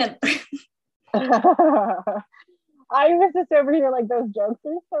sleeping with him? I was just over here like, those jokes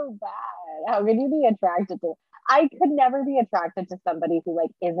are so bad. How could you be attracted to? I could never be attracted to somebody who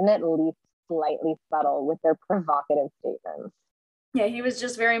like isn't at least slightly subtle with their provocative statements. Yeah, he was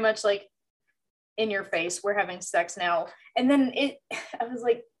just very much like, in your face, we're having sex now. And then I was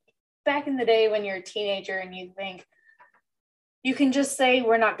like, back in the day when you're a teenager and you think you can just say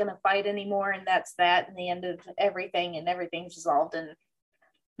we're not going to fight anymore, and that's that, and the end of everything, and everything's resolved. And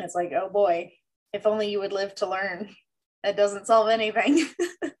it's like, oh boy, if only you would live to learn. That doesn't solve anything.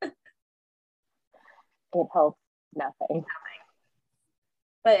 It helps nothing.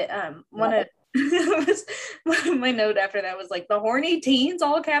 But one of my note after that was like, the horny teens,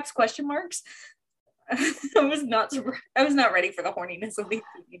 all caps, question marks. I was not ready for the horniness of these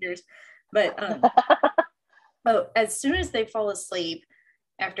teenagers. But as soon as they fall asleep,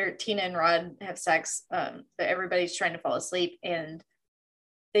 after Tina and Rod have sex, everybody's trying to fall asleep, and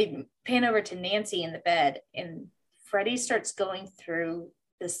they pan over to Nancy in the bed, and Freddie starts going through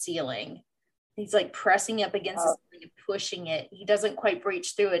the ceiling. He's like pressing up against the ceiling and pushing it. He doesn't quite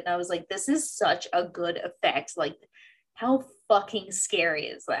breach through it. And I was like, this is such a good effect. Like, how fucking scary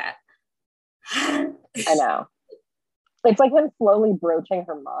is that? I know. It's like him slowly broaching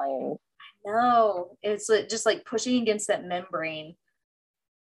her mind. No, it's just like pushing against that membrane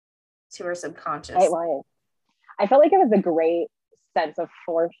to her subconscious. It was. I felt like it was a great sense of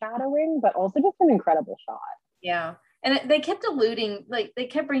foreshadowing, but also just an incredible shot. Yeah. And they kept alluding, like they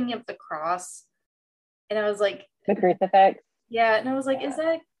kept bringing up the cross, and I was like, the crucifix. Yeah, and I was like, is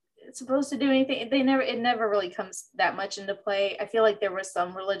that supposed to do anything? It never really comes that much into play. I feel like there was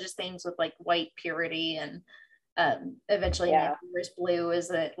some religious themes with like white purity, and eventually Where's Blue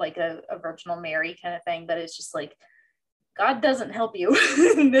is a Virginal Mary kind of thing, but it's just like, God doesn't help you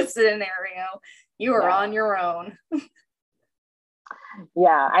in this scenario. You are on your own.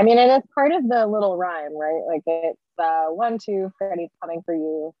 Yeah, I mean, and it's part of the little rhyme, right? Like it's 1, 2, Freddie's coming for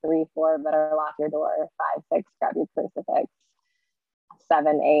you. 3, 4, better lock your door. 5, 6, grab your crucifix.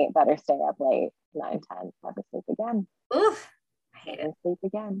 7, 8, better stay up late. 9, 10, never sleep again. Oof, I hate it. Sleep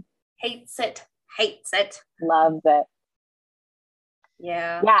again. Hates it. Loves it.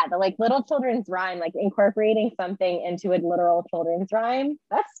 Yeah. Yeah, the like little children's rhyme, like incorporating something into a literal children's rhyme.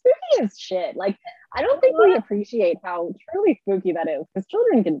 That's spooky as shit. Like, I don't think we appreciate how truly spooky that is, because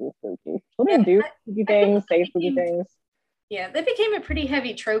children can be spooky. Children do spooky things, say spooky things. Yeah, that became a pretty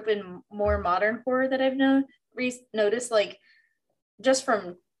heavy trope in more modern horror that I've noticed, like just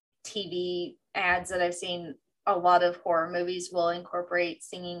from TV ads that I've seen. A lot of horror movies will incorporate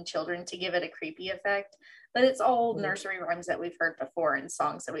singing children to give it a creepy effect, but it's all nursery rhymes that we've heard before and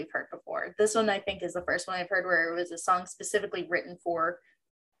songs that we've heard before. This one, I think, is the first one I've heard where it was a song specifically written for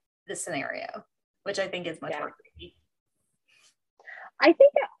the scenario, which I think is much more creepy. I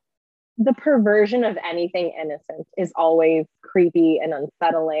think the perversion of anything innocent is always creepy and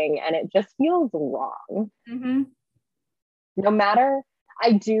unsettling, and it just feels wrong. Mm-hmm. No matter,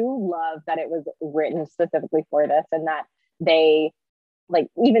 I do love that it was written specifically for this, and that they, like,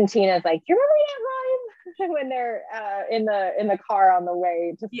 even Tina's like, do you remember that rhyme when they're in the car on the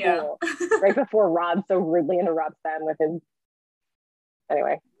way to school, right before Rod so rudely interrupts them with his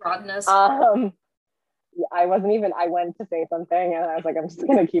Rodness. I went to say something and I was like, I'm just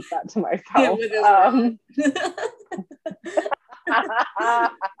gonna keep that to myself.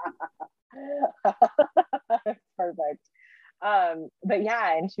 Perfect. But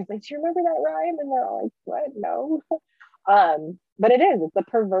yeah, and she's like, do you remember that rhyme? And they're all like, what? No. But it's a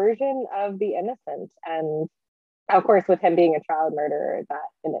perversion of the innocent, and of course with him being a child murderer, that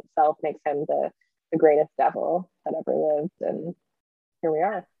in itself makes him the greatest devil that ever lived, and here we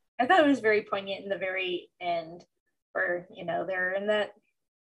are. I thought it was very poignant in the very end, where they're in that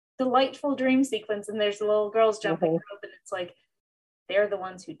delightful dream sequence, and there's the little girls jumping rope, and it's like they're the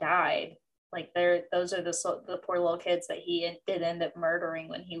ones who died. Like those are the poor little kids that he did end up murdering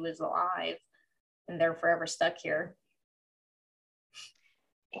when he was alive, and they're forever stuck here.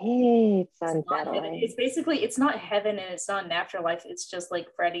 It's unsettling. It's not heaven, and it's not an afterlife. It's just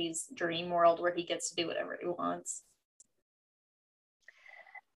like Freddy's dream world where he gets to do whatever he wants.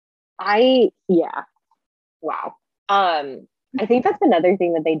 Wow. I think that's another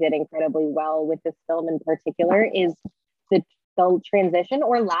thing that they did incredibly well with this film in particular is the transition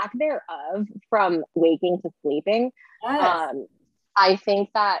or lack thereof from waking to sleeping. Yes. I think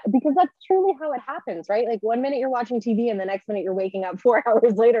that because that's truly how it happens, right? Like 1 minute you're watching TV and the next minute you're waking up 4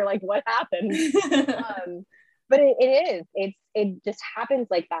 hours later, like what happened? But it just happens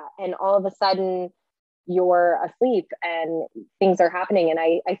like that. And all of a sudden you're asleep and things are happening. And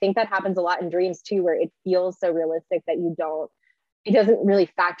I think that happens a lot in dreams too, where it feels so realistic that it doesn't really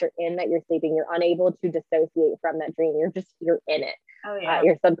factor in that you're sleeping. You're unable to dissociate from that dream. You're in it. Oh yeah.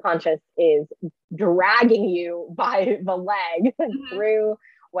 Your subconscious is dragging you by the leg through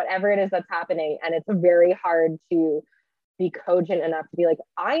whatever it is that's happening. And it's very hard to be cogent enough to be like,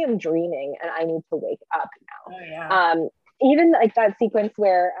 I am dreaming and I need to wake up now. Oh yeah. Even like that sequence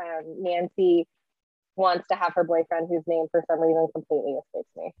where Nancy wants to have her boyfriend, whose name for some reason completely escapes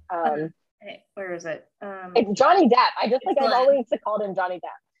me. Where is it? It's Johnny Depp. I've always called him Johnny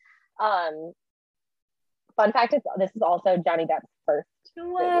Depp. Fun fact is, this is also Johnny Depp's first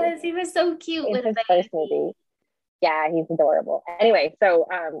movie. He was so cute it's with his the first movie. Yeah, he's adorable. Anyway, so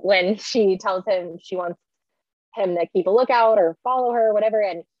when she tells him she wants him to keep a lookout or follow her or whatever,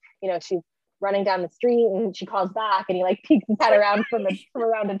 and she's running down the street and she calls back and he like peeks his head around from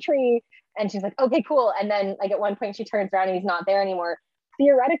around a tree, and she's like, okay, cool. And then like at one point she turns around and he's not there anymore.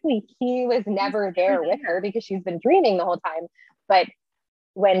 Theoretically, he was never there with her because she's been dreaming the whole time. But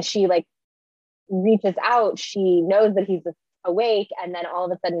when she like reaches out, she knows that he's awake, and then all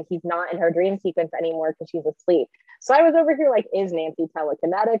of a sudden he's not in her dream sequence anymore because she's asleep. So I was over here like, is Nancy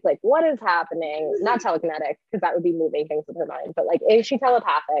telekinetic? Like, what is happening? Not telekinetic, because that would be moving things with her mind, but like, is she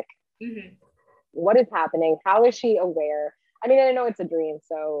telepathic? Mm-hmm. What is happening? How is she aware? I mean, I know it's a dream,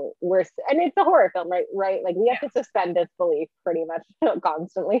 so and it's a horror film, right? Like, we have to suspend disbelief pretty much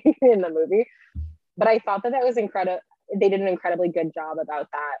constantly in the movie. But I thought that was incredible. They did an incredibly good job about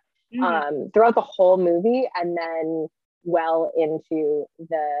that throughout the whole movie, and then well into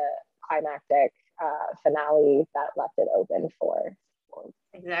the climactic finale that left it open for.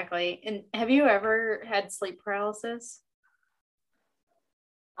 Exactly. And have you ever had sleep paralysis?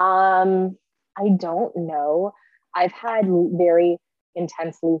 I don't know. I've had very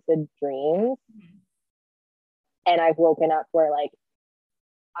intense lucid dreams, and I've woken up where like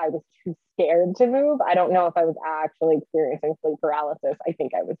I was too scared to move. I don't know if I was actually experiencing sleep paralysis. I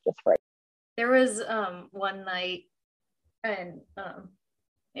think I was just frightened. There was one night, and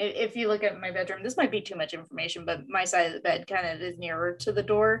if you look at my bedroom, this might be too much information, but my side of the bed kind of is nearer to the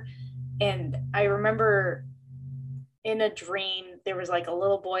door. And I remember in a dream, there was like a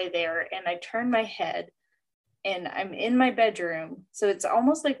little boy there, and I turned my head and I'm in my bedroom. So it's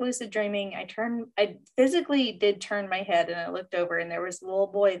almost like lucid dreaming. I physically did turn my head and I looked over, and there was a little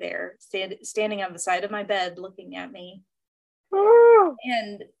boy there standing on the side of my bed looking at me.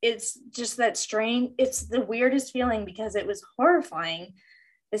 And it's just that strange, it's the weirdest feeling because it was horrifying.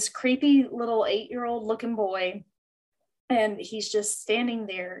 This creepy little 8-year-old looking boy, and he's just standing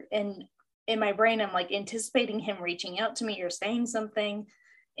there, and in my brain I'm like anticipating him reaching out to me or saying something,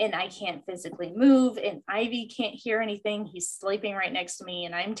 and I can't physically move, and Ivy can't hear anything. He's sleeping right next to me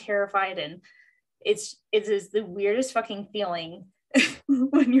and I'm terrified, and it is the weirdest fucking feeling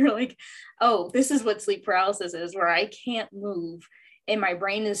when you're like, oh, this is what sleep paralysis is, where I can't move and my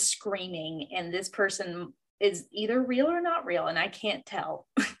brain is screaming and this person is either real or not real and I can't tell.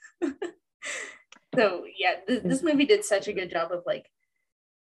 So yeah, this movie did such a good job of like,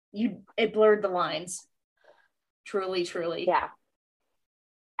 it blurred the lines. Truly. Yeah.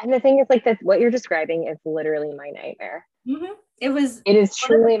 And the thing is, like, that what you're describing is literally my nightmare. Mm-hmm. It is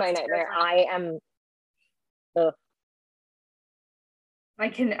truly my nightmare. I am. Ugh. I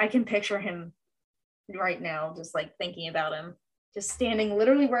can picture him right now, just like thinking about him, just standing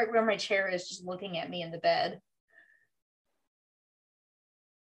literally right where my chair is, just looking at me in the bed.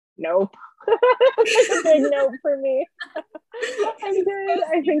 Nope. That's a big nope for me. I'm good.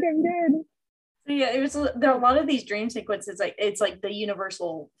 I think I'm good. So yeah, there are a lot of these dream sequences. Like it's like the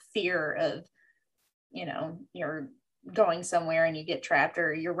universal fear of, you're going somewhere and you get trapped,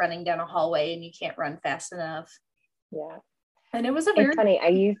 or you're running down a hallway and you can't run fast enough. Yeah. And it was a very funny. I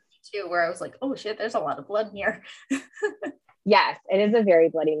used too, where I was like, oh shit, there's a lot of blood here. Yes, it is a very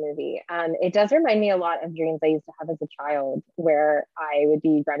bloody movie. It does remind me a lot of dreams I used to have as a child, where I would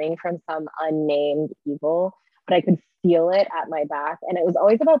be running from some unnamed evil, but I could feel it at my back. And it was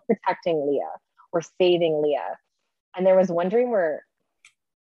always about protecting Leah or saving Leah. And there was one dream where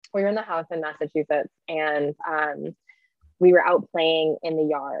we were in the house in Massachusetts, and we were out playing in the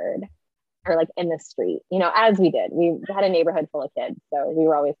yard, or like in the street, as we did. We had a neighborhood full of kids, so we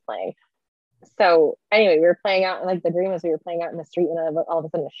were always playing. So anyway, we were playing out, and like the dream was we were playing out in the street, and all of a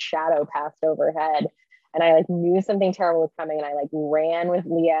sudden a shadow passed overhead, and I like knew something terrible was coming, and I like ran with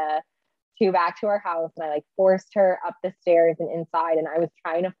Leah back to our house, and I like forced her up the stairs and inside, and I was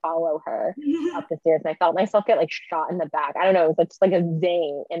trying to follow her up the stairs, and I felt myself get like shot in the back. I don't know, it was just like a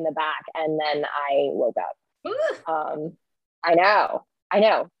zing in the back, and then I woke up. I know.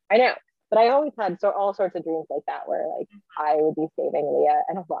 But I always had all sorts of dreams like that where like I would be saving Leah,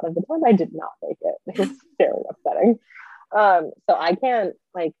 and a lot of the time I did not make it. It was very upsetting. So I can't,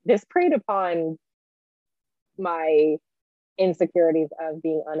 like, this preyed upon my insecurities of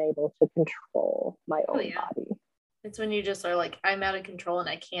being unable to control my own body. It's when you just are like, I'm out of control and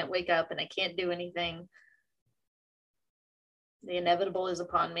I can't wake up and I can't do anything. The inevitable is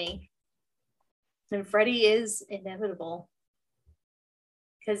upon me. And Freddy is inevitable.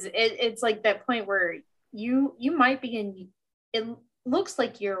 Because it's like that point where you might be in, it looks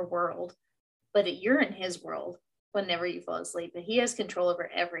like your world, but you're in his world whenever you fall asleep. But he has control over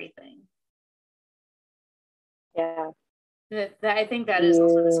everything. Yeah. I think that is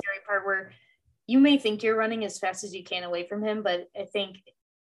also the scary part, where you may think you're running as fast as you can away from him, but I think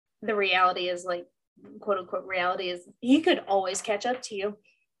the reality is, like, quote unquote reality is, he could always catch up to you.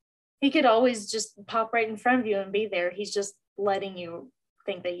 He could always just pop right in front of you and be there. He's just letting you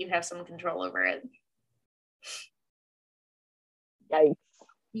think that you have some control over it. Yikes.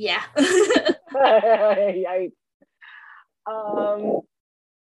 Yeah. Yikes.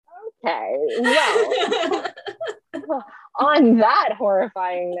 Okay. Well, on that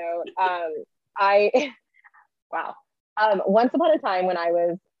horrifying note, once upon a time when I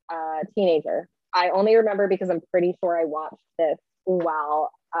was a teenager, I only remember because I'm pretty sure I watched this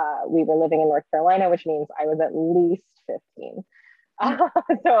while we were living in North Carolina, which means I was at least 15.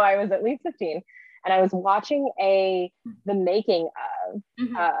 So I was at least 15, and I was watching the making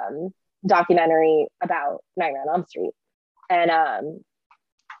of documentary about Nightmare on Elm Street, and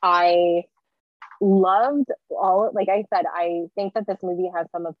I loved like I said, I think that this movie has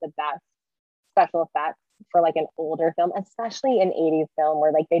some of the best special effects for like an older film, especially an 80s film,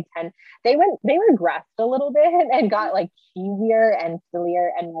 where like they regressed a little bit and got like cheesier and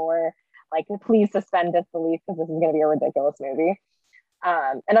sillier and more like, please suspend disbelief because this is going to be a ridiculous movie.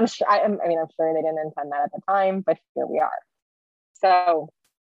 And I'm sure I'm sure they didn't intend that at the time, but here we are. So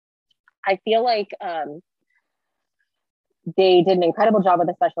I feel like they did an incredible job with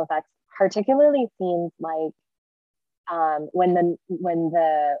the special effects, particularly scenes like when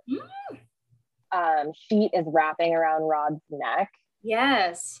the sheet is wrapping around Rod's neck.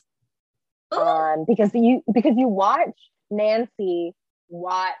 Yes. Because you watch Nancy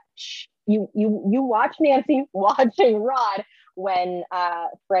watching Rod when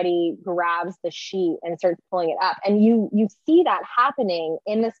Freddy grabs the sheet and starts pulling it up, and you see that happening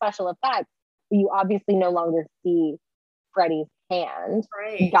in the special effects, but you obviously no longer see Freddy's hand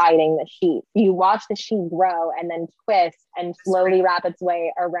guiding the sheet. You watch the sheet grow and then twist and slowly wrap its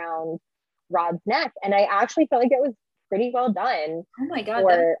way around Rod's neck, and I actually felt like it was pretty well done. Oh my god,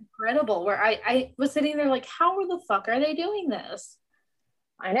 that's incredible. Where I was sitting there like, how the fuck are they doing this?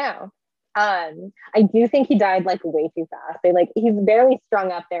 I know. I do think he died like way too fast. He's barely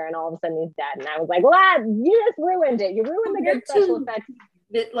strung up there and all of a sudden he's dead. And I was like, well, you just ruined it. You ruined the good special effects.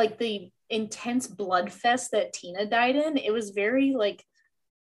 The intense blood fest that Tina died in, it was very like,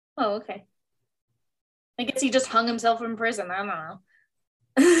 oh, okay. I guess he just hung himself in prison. I don't know.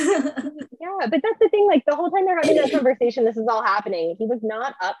 Yeah, but that's the thing. Like the whole time they're having that conversation, this is all happening. He was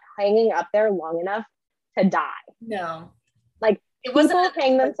not hanging up there long enough to die. No. Like people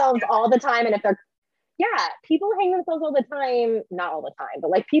hang themselves all the time, and people hang themselves all the time. Not all the time, but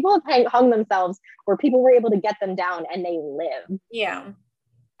like people have hung themselves where people were able to get them down and they live. Yeah.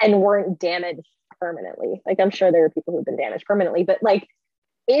 And weren't damaged permanently. Like I'm sure there are people who've been damaged permanently, but like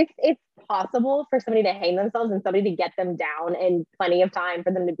if it's possible for somebody to hang themselves and somebody to get them down in plenty of time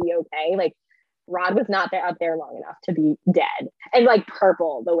for them to be okay, like Rod was not up there long enough to be dead and like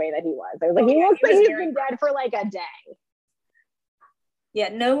purple the way that he was. I was like, he looks like he's been dead for like a day. Yeah,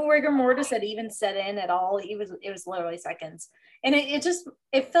 no rigor mortis had even set in at all. It was literally seconds, and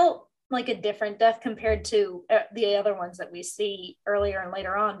it felt like a different death compared to the other ones that we see earlier and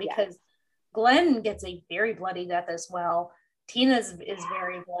later on, because Glenn gets a very bloody death as well. Tina's is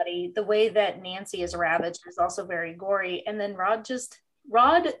very bloody. The way that Nancy is ravaged is also very gory. And then Rod is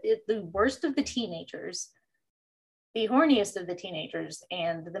the worst of the teenagers, the horniest of the teenagers,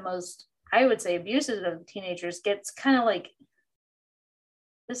 and the most, I would say, abusive of the teenagers, gets kind of like,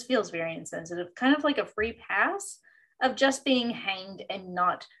 this feels very insensitive, kind of like a free pass of just being hanged and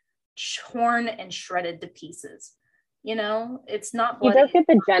not torn and shredded to pieces. You know, it's not bloody. He does get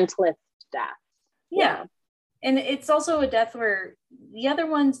the gentlest death. Yeah. And it's also a death where the other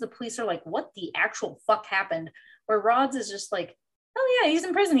ones, the police are like, what the actual fuck happened? Where Rod's is just like, oh yeah, he's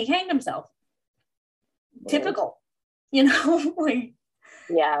in prison. He hanged himself. Yeah. Typical, you know? Like,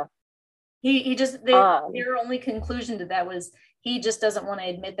 yeah. He just, their only conclusion to that was he just doesn't want to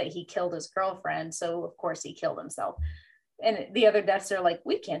admit that he killed his girlfriend. So of course he killed himself. And the other deaths are like,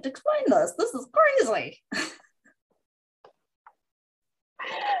 we can't explain this. This is crazy.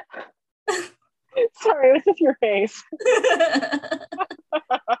 Sorry, it was just your face.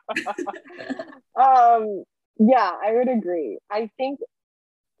 Yeah, I would agree. I think,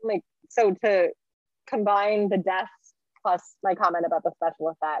 like, so to combine the deaths plus my comment about the special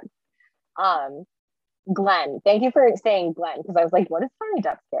effects, Glenn, thank you for saying Glenn, because I was like, what is Johnny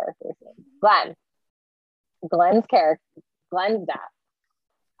Depp's character's name? Glenn's death.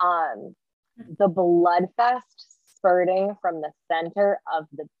 The blood fest spurting from the center of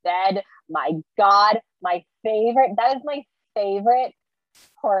the bed. My God, my favorite. That is my favorite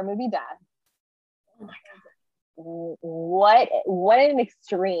horror movie death. Oh my God. What an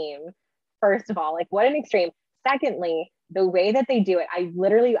extreme. First of all, like, what an extreme. Secondly, the way that they do it, I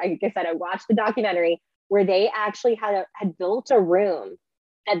literally, like I said, I watched the documentary where they actually had built a room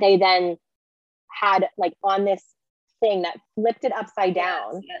that they then had like on this thing that flipped it upside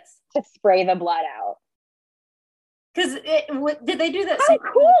down to spray the blood out. Because did they do that? How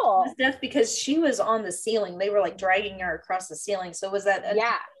cool! Death because she was on the ceiling. They were like dragging her across the ceiling. So was that a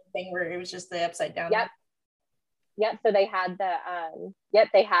thing where it was just the upside down? Yep. So they had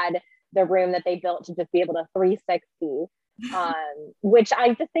they had the room that they built to just be able to 360, which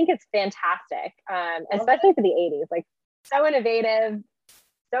I just think is fantastic, especially for the 80s. Like, so innovative,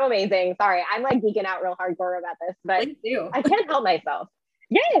 so amazing. Sorry, I'm like geeking out real hardcore about this, but I can't help myself.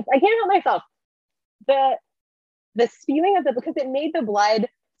 Yes, I can't help myself. The spewing of because it made the blood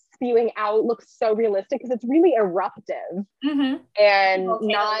spewing out look so realistic because it's really eruptive and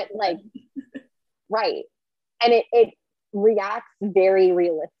not like right. And it reacts very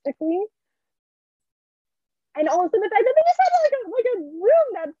realistically. And also the fact that they just had like a room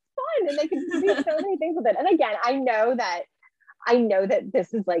that's fun and they can do so many things with it. And again, I know that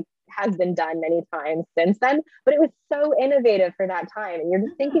this is like has been done many times since then, but it was so innovative for that time. And you're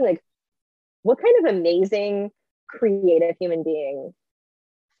just thinking like, what kind of amazing, creative human being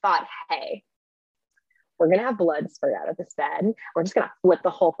thought, hey, we're going to have blood spurt out of this bed. We're just going to flip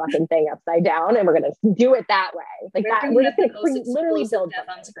the whole fucking thing upside down and we're going to do it that way. Like that. We're just going to literally build death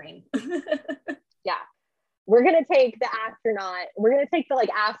on screen. Yeah. We're going to take the like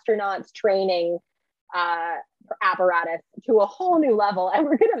astronauts training apparatus to a whole new level and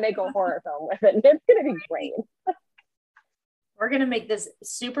we're going to make a horror film with it. And it's going to be great. We're going to make this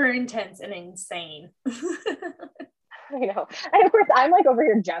super intense and insane. I know. And of course, I'm like over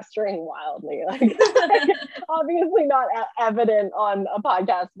here gesturing wildly. Like, obviously not evident on a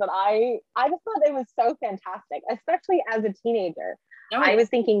podcast, but I just thought it was so fantastic, especially as a teenager. I was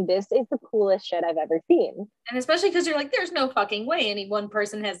thinking this is the coolest shit I've ever seen. And especially because you're like, there's no fucking way any one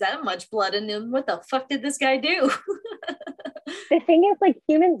person has that much blood in them. What the fuck did this guy do? The thing is, like,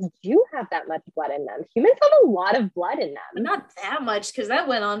 humans do have that much blood in them. Humans have a lot of blood in them. But not that much, because that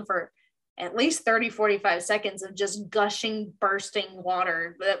went on for at least 30-45 seconds of just gushing, bursting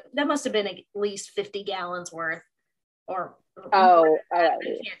water. That must have been at least 50 gallons worth. I can't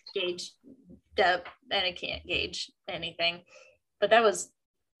gauge depth and I can't gauge anything. But that was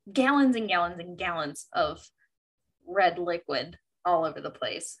gallons and gallons and gallons of red liquid all over the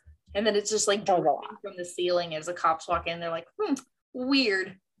place. And then it's just like dripping from the ceiling as the cops walk in. They're like,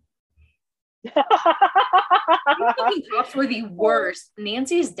 weird. Cops were the worst.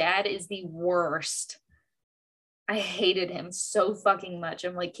 Nancy's dad is the worst. I hated him so fucking much.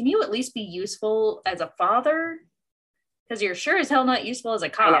 I'm like, can you at least be useful as a father? Because you're sure as hell not useful as a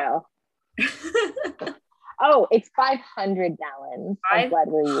cop. I know. Oh, it's 500 gallons of blood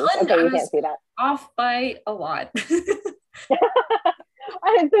were used. Okay, you can't see that. Off by a lot. It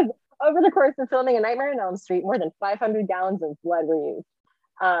says, over the course of filming A Nightmare on Elm Street, more than 500 gallons of blood were used.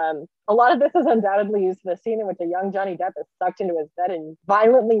 A lot of this is undoubtedly used for the scene in which a young Johnny Depp is sucked into his bed and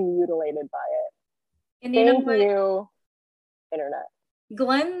violently mutilated by it. And Thank you, internet.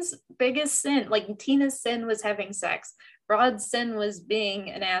 Glenn's biggest sin, like Tina's sin was having sex. Rod's sin was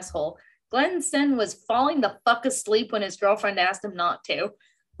being an asshole. Glenn's sin was falling the fuck asleep when his girlfriend asked him not to.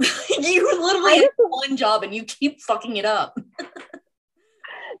 You literally have one job and you keep fucking it up.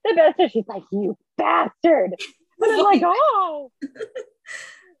 The best is she's like, you bastard. And I'm like, oh.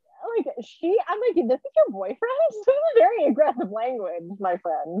 I'm like, this is your boyfriend? This is very aggressive language, my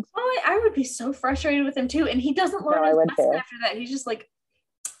friend. Oh, I would be so frustrated with him too. And he doesn't learn his lesson after that. He's just like,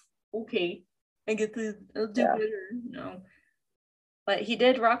 okay, I'll do better. No. But he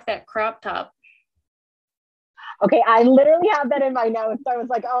did rock that crop top. Okay, I literally have that in my notes. I was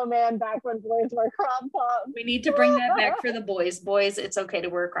like, oh man, back when boys wore crop tops. We need to bring that back for the boys. Boys, it's okay to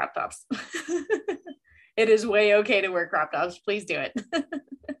wear crop tops. It is way okay to wear crop tops. Please do it.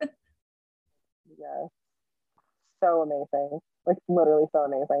 Yes. so amazing. Like literally so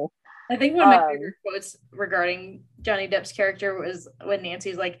amazing. I think one of my favorite quotes regarding Johnny Depp's character was when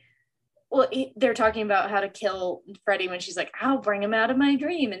Nancy's like, well, they're talking about how to kill Freddie when she's like, I'll bring him out of my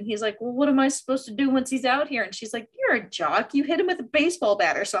dream. And he's like, well, what am I supposed to do once he's out here? And she's like, you're a jock. You hit him with a baseball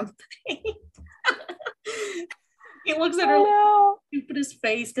bat or something. He looks at her like, stupid his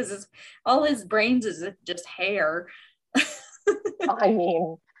face because all his brains is just hair. I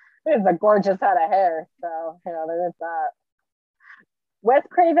mean, it's a gorgeous head of hair. So, there's that. Wes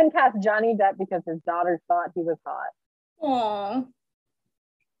Craven cast Johnny Depp because his daughter thought he was hot. Aww.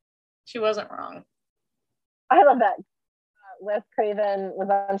 She wasn't wrong. I love that. Wes Craven was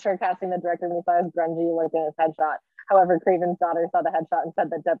unsure casting the director when he saw his grungy look in his headshot. However, Craven's daughter saw the headshot and said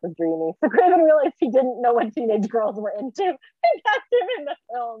that Depp was dreamy. So Craven realized he didn't know what teenage girls were into and cast him in the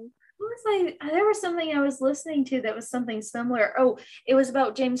film. There was something I was listening to that was something similar. Oh, it was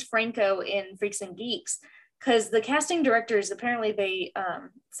about James Franco in Freaks and Geeks, because the casting directors, apparently they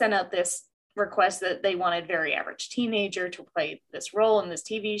sent out this request that they wanted very average teenager to play this role in this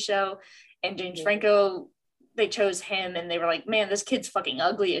TV show. And James Franco, they chose him and they were like, man, this kid's fucking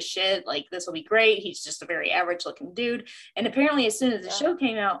ugly as shit. Like, this will be great. He's just a very average looking dude. And apparently as soon as the show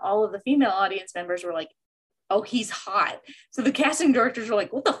came out, all of the female audience members were like, oh, he's hot. So the casting directors were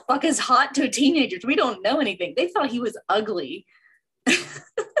like, what the fuck is hot to teenagers? We don't know anything. They thought he was ugly. They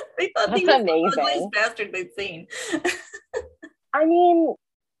thought he was the ugliest bastard they'd seen. I mean,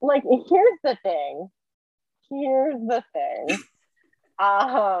 like, here's the thing.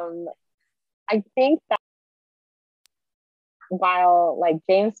 I think that while like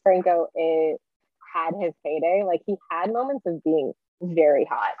James Franco had his heyday, like he had moments of being very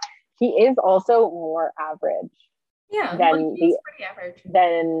hot. He is also more average. Yeah, he's pretty average.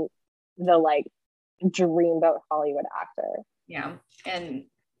 Than the like dreamboat Hollywood actor. Yeah, and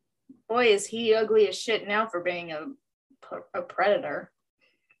boy, is he ugly as shit now for being a predator.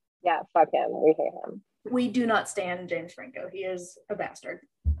 Yeah, fuck him. We hate him. We do not stand James Franco. He is a bastard.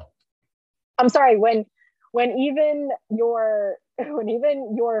 I'm sorry, when even your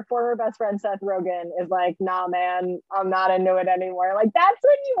former best friend Seth Rogen is like, nah man, I'm not into it anymore. Like, that's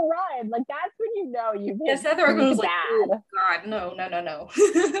when you run. Like, that's when you know you've hit Seth Rogen was bad. Like, oh God, no.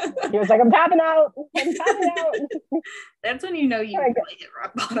 He was like, I'm tapping out. That's when you know you really hit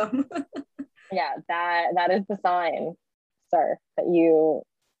rock bottom. Yeah, that is the sign, sir, that you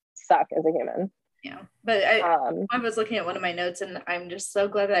suck as a human. Yeah, but I was looking at one of my notes and I'm just so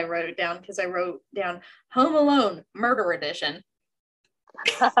glad that I wrote it down, because I wrote down Home Alone Murder Edition.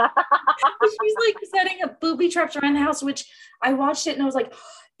 She's like setting up booby traps around the house, which I watched it and I was like,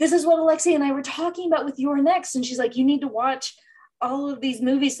 this is what Alexia and I were talking about with Your Next. And she's like, you need to watch all of these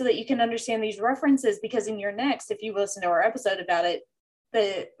movies so that you can understand these references, because in Your Next, if you listen to our episode about it,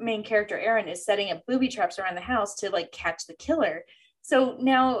 the main character Aaron is setting up booby traps around the house to like catch the killer. So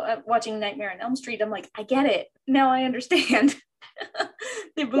now watching Nightmare on Elm Street, I'm like, I get it. Now I understand.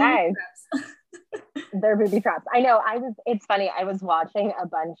 They're booby traps. They're booby traps. I know. It's funny. I was watching a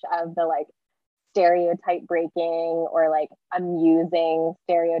bunch of the like stereotype breaking or like amusing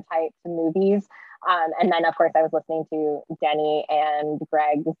stereotypes movies. And then of course I was listening to Denny and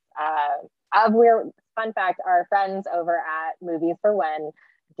Greg's fun fact, our friends over at Movies for When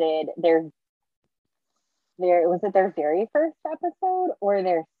did their very first episode or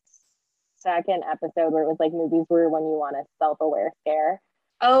their second episode where it was like movies where when you want a self-aware scare.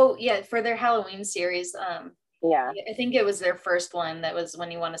 Oh yeah, for their Halloween series. Yeah, I think it was their first one that was when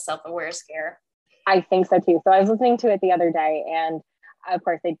you want a self-aware scare. I think so too. So I was listening to it the other day, and of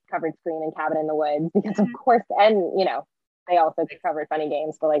course they covered Scream and Cabin in the Woods because of course, and they also covered Funny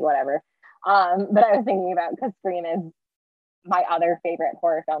Games, but like whatever. But I was thinking about, because Scream is my other favorite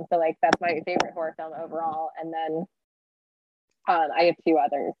horror film, so like that's my favorite horror film overall, and then I have two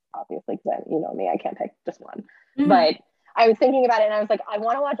others obviously, because you know me, I can't pick just one. But I was thinking about it and I was like, I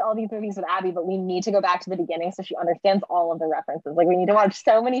want to watch all these movies with Abby, but we need to go back to the beginning so she understands all of the references. Like, we need to watch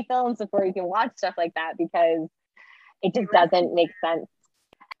so many films before we can watch stuff like that, because it just doesn't make sense.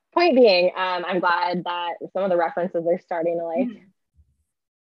 Point being, I'm glad that some of the references are starting to like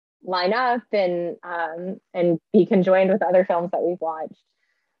line up and be conjoined with other films that we've watched.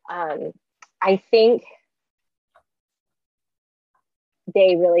 I think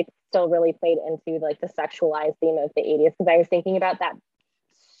they still really played into like the sexualized theme of the 80s, because I was thinking about that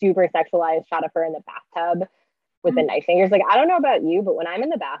super sexualized shot of her in the bathtub with the knife fingers. Like, I don't know about you, but when I'm in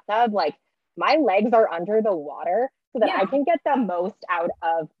the bathtub, like my legs are under the water so that I can get the most out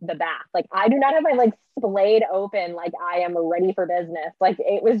of the bath. Like, I do not have my legs splayed open like I am ready for business. Like,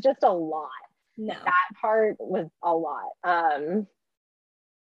 it was just a lot. No, that part was a lot.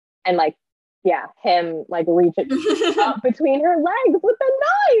 And like yeah, him like reaching up between her legs with the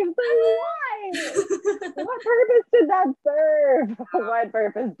knife. Why? What purpose did that serve? What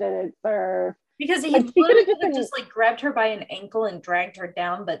purpose did it serve? Because he Like, she could literally have just been just like grabbed her by an ankle and dragged her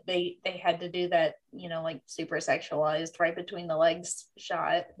down, but they had to do that, like super sexualized right between the legs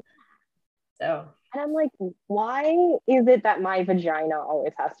shot. So, and I'm like, why is it that my vagina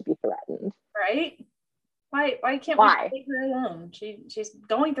always has to be threatened? right? Why can't Why? we leave her alone? She's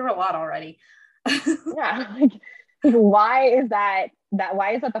going through a lot already. Yeah, like why is that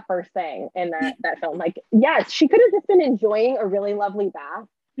why is that the first thing in that film? Like, yes, she could have just been enjoying a really lovely bath,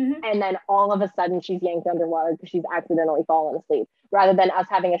 and then all of a sudden she's yanked underwater because she's accidentally fallen asleep, rather than us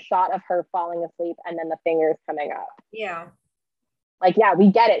having a shot of her falling asleep and then the fingers coming up. Yeah. Like, yeah, we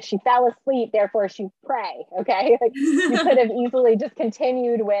get it. She fell asleep, therefore she's prey. Okay. Like, you could have easily just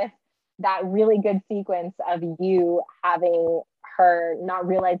continued with that really good sequence of you having her not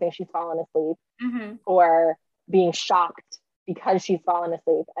realizing she's fallen asleep or being shocked because she's fallen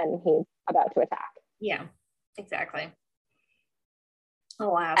asleep and he's about to attack. Yeah, exactly.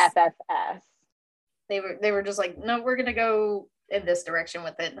 Alas. FFS. They were just like, no, we're gonna go in this direction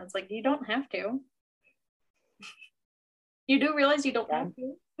with it. And it's like, you don't have to. You do realize you don't have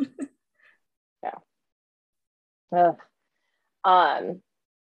to. Yeah.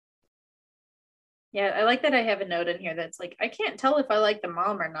 Yeah, I like that I have a note in here that's like, I can't tell if I like the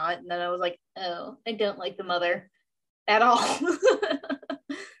mom or not. And then I was like, oh, I don't like the mother at all.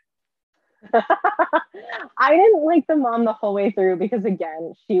 I didn't like the mom the whole way through because,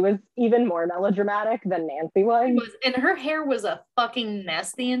 again, she was even more melodramatic than Nancy was. And her hair was a fucking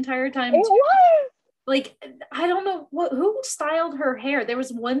mess the entire time. It was. Like, I don't know who styled her hair. There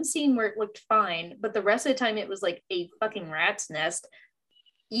was one scene where it looked fine, but the rest of the time it was like a fucking rat's nest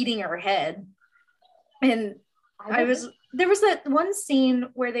eating her head. And there was that one scene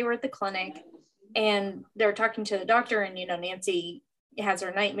where they were at the clinic and they're talking to the doctor, and Nancy has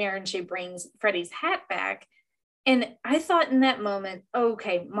her nightmare and she brings Freddie's hat back. And I thought in that moment,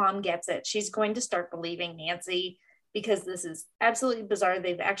 okay, mom gets it. She's going to start believing Nancy because this is absolutely bizarre.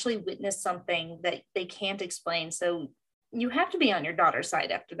 They've actually witnessed something that they can't explain. So you have to be on your daughter's side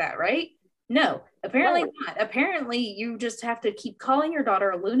after that, right? No, apparently not. Apparently you just have to keep calling your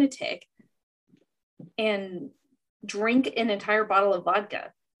daughter a lunatic and drink an entire bottle of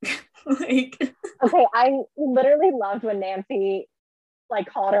vodka. Okay, I literally loved when Nancy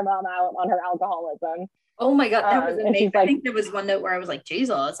called her mom out on her alcoholism. Oh my god, that was amazing. I think there was one note where I was like,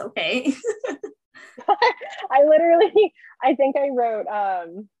 Jesus, okay. I think I wrote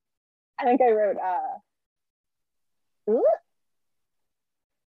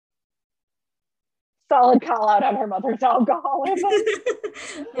solid call out on her mother's alcoholism.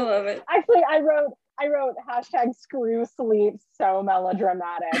 I love it. Actually, I wrote hashtag screw sleep, so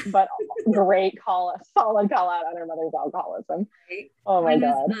melodramatic, but solid call out on her mother's alcoholism. Right. Oh my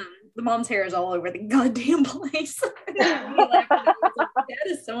god. The mom's hair is all over the goddamn place. That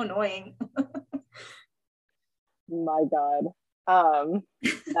is so annoying. My god.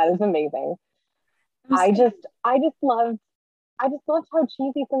 That is amazing. I just loved how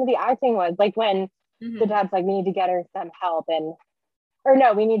cheesy some of the acting was. Like when the dad's like, we need to get her some help,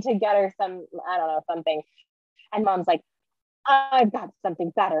 we need to get her some, I don't know, something. And mom's like, I've got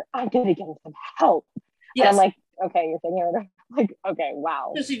something better. I'm gonna get her some help. Yes. And I'm like, okay, you're thinking her like, okay,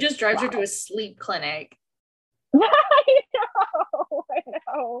 wow. So she just drives her to a sleep clinic. I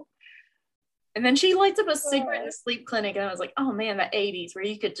know. And then she lights up a cigarette in the sleep clinic, and I was like, oh man, the 80s where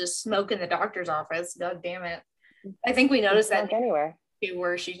you could just smoke in the doctor's office. God damn it. I think we noticed that anywhere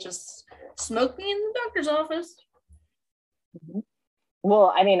where she just smoking in the doctor's office.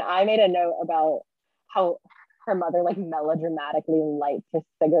 Well, I mean, I made a note about how her mother melodramatically lights her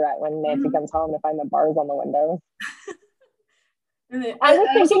cigarette when Nancy comes home to find the bars on the windows. I was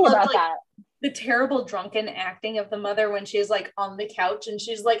thinking about that. The terrible drunken acting of the mother when she's on the couch and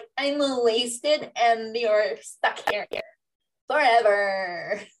she's like, I'm wasted and you're stuck here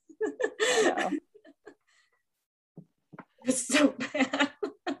forever. It's so bad.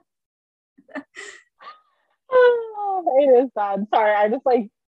 It is sad. Sorry, I just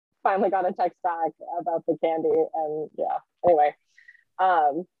finally got a text back about the candy, and yeah. Anyway,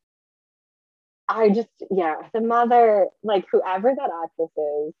 the mother, whoever that actress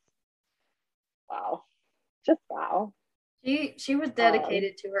is, wow, just wow. She was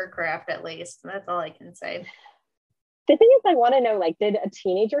dedicated to her craft, at least. That's all I can say. The thing is, I want to know, did a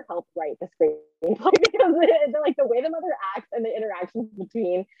teenager help write the screenplay? Because the way the mother acts and the interactions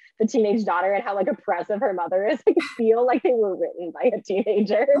between the teenage daughter and how oppressive her mother is, I feel like they were written by a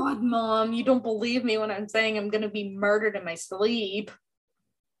teenager. God, Mom, you don't believe me when I'm saying I'm going to be murdered in my sleep.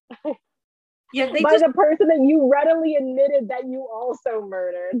 Yeah, they by just the person that you readily admitted that you also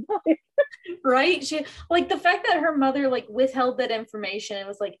murdered. right. She like the fact that her mother like withheld that information and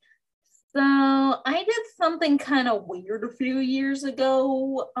was like, so I did something kind of weird a few years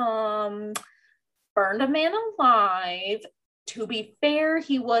ago. Burned a man alive. To be fair,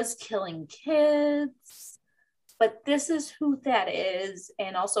 he was killing kids, but this is who that is.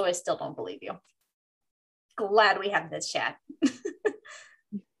 And also, I still don't believe you. Glad we have this chat.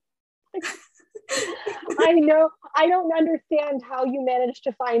 I know. I don't understand how you managed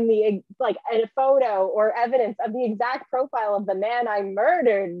to find the like a photo or evidence of the exact profile of the man I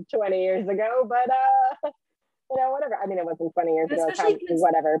murdered 20 years ago, but whatever. I mean, it wasn't 20 years ago,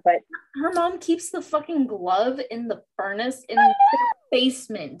 whatever, but her mom keeps the fucking glove in the furnace in the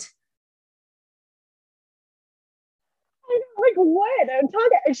basement. Like what? I'm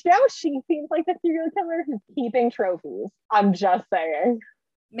talking now. She seems like the serial killer who's keeping trophies. I'm just saying.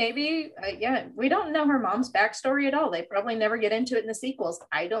 Maybe, yeah, we don't know her mom's backstory at all. They probably never get into it in the sequels.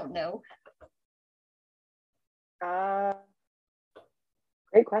 I don't know.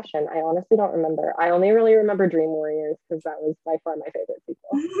 Great question. I honestly don't remember. I only really remember Dream Warriors because that was by far my favorite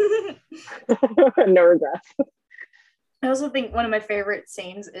sequel. No regrets. I also think one of my favorite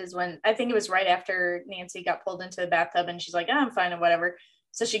scenes is when I think it was right after Nancy got pulled into the bathtub and she's like, oh, I'm fine and whatever.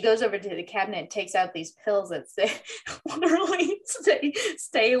 So she goes over to the cabinet and takes out these pills that say literally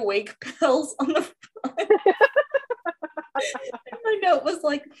stay awake pills on the front. My note was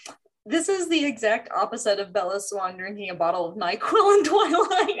like, this is the exact opposite of Bella Swan drinking a bottle of NyQuil in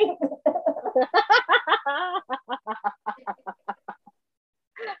Twilight.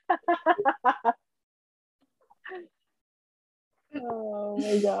 Oh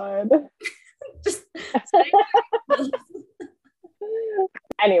my god. Just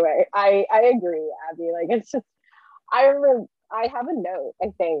anyway, I agree, Abby. Like it's just I remember I have a note, I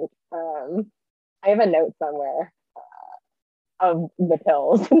think. I have a note somewhere of the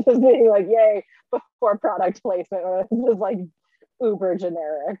pills just being like, yay, before product placement, or it's just like uber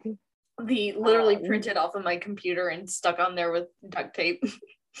generic. The literally printed off of my computer and stuck on there with duct tape.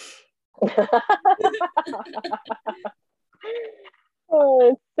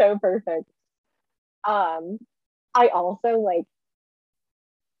 Oh, it's so perfect. I also like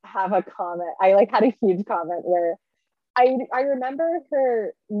have a comment. I like had a huge comment where I remember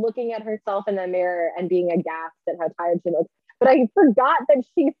her looking at herself in the mirror and being aghast at how tired she looks. But I forgot that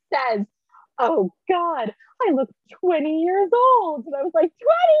she says, oh God, I look 20 years old. And I was like, 20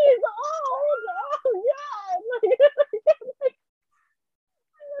 years old? Oh God.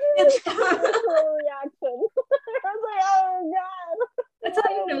 It's a reaction. I was like, oh God. That's how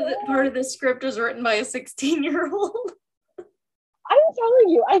you know that part of the script was written by a 16-year-old. I'm telling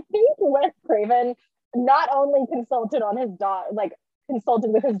you, I think Wes Craven not only consulted with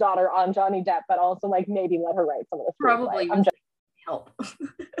his daughter on Johnny Depp, but also like maybe let her write some of the probably help.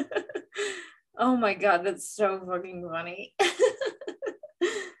 Oh my god, that's so fucking funny.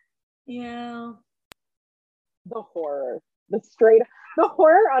 Yeah. The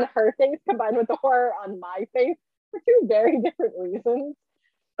horror on her face combined with the horror on my face for two very different reasons.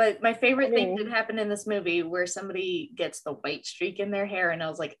 But my favorite thing that happened in this movie where somebody gets the white streak in their hair and I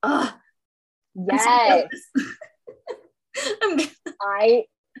was like, oh, yes.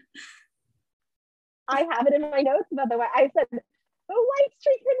 I have it in my notes about the way I said the white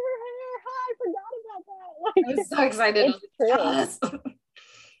streak in her hair. I forgot about that. Like, I was so excited. It's true. Yes.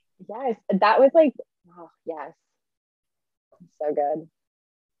 Yes. That was like, oh yes. So good.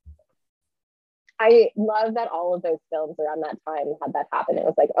 I love that all of those films around that time had that happen. It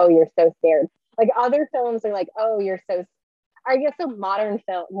was like, oh, you're so scared. Like other films are like, oh, you're so. I guess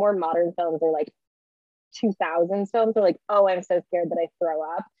more modern films are like 2000s films are like, oh, I'm so scared that I throw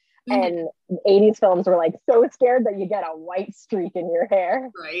up. Mm-hmm. And 80s films were like so scared that you get a white streak in your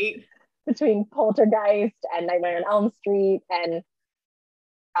hair. Right. Between Poltergeist and Nightmare on Elm Street and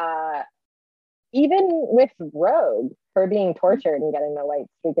even with Rogue, her being tortured and getting the white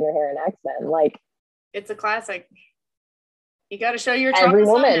streak in her hair in X-Men, like it's a classic. You got to show your trauma. Every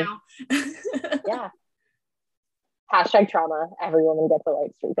woman. Yeah. Hashtag trauma. Every woman gets a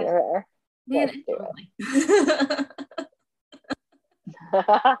white streak in her hair. Man,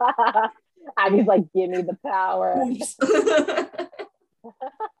 Abby's like, give me the power.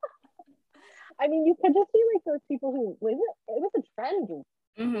 I mean, you could just see like those people who it was a trend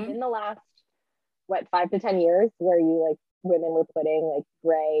in the last 5 to 10 years where you like women were putting like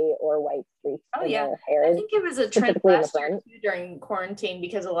gray or white streaks in their hair. I think it was a trend last year too, during quarantine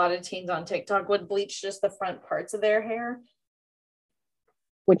because a lot of teens on TikTok would bleach just the front parts of their hair,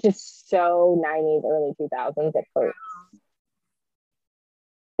 which is so 90s, early 2000s. It hurts.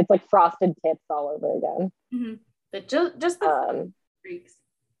 It's like frosted tips all over again. Mm-hmm. But just the freaks.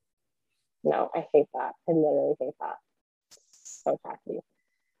 No, I hate that. I literally hate that. So tacky.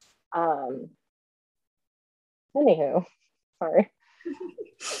 Anywho, sorry.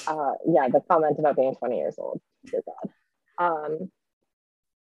 Yeah, the comment about being 20 years old. Dear God.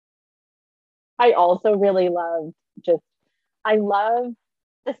 I also really loved I love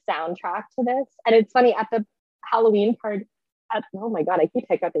the soundtrack to this. And it's funny, at the Halloween party, oh my God, I keep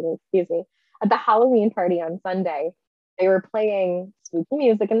hiccuping, excuse me. At the Halloween party on Sunday, they were playing spooky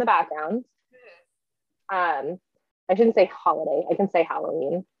music in the background. I shouldn't say holiday, I can say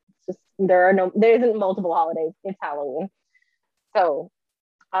Halloween. It's just, there isn't multiple holidays, it's Halloween. So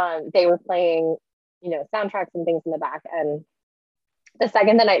they were playing, soundtracks and things in the back. And the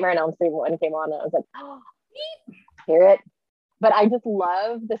second the Nightmare on Elm Street one came on, I was like, oh, hear it. But I just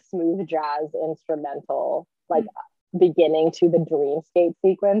love the smooth jazz instrumental, like beginning to the dreamscape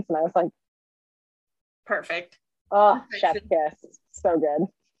sequence. And I was like, perfect. Oh, chef kiss. So good.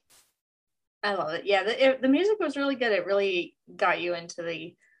 I love it. Yeah, the music was really good. It really got you into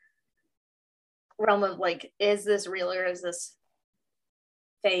the realm of like, is this real or is this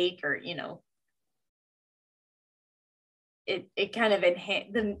fake, or it kind of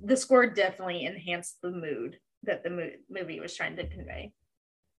enhanced the score. Definitely enhanced the mood that the movie was trying to convey.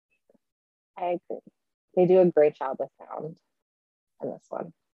 I agree. They do a great job with sound in this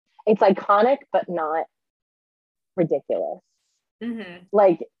one. It's iconic but not ridiculous. Mm-hmm.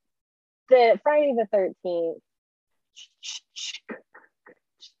 Like the Friday the 13th,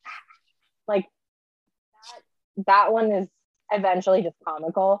 like that one is eventually just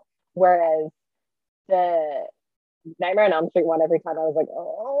comical, whereas the Nightmare on Elm Street one, every time I was like,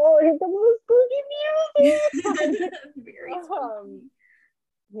 oh, here comes the spooky music. Very spooky.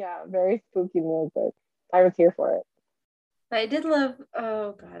 Yeah, very spooky music. I was here for it. But I did love,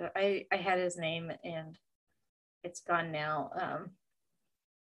 oh God, I had his name and it's gone now.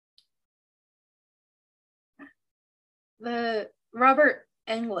 The Robert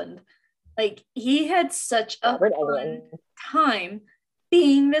Englund, like he had such a fun time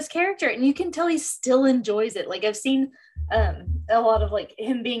being this character, and you can tell he still enjoys it. Like I've seen a lot of like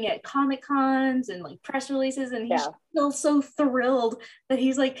him being at Comic Cons and like press releases, and he's still so thrilled that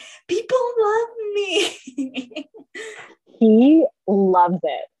he's like, people love me. He loves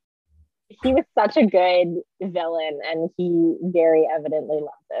it. He was such a good villain, and he very evidently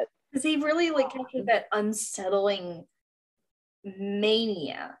loves it. Because he really like captured that unsettling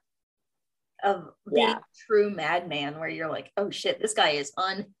mania of being a true madman, where you're like, oh shit, this guy is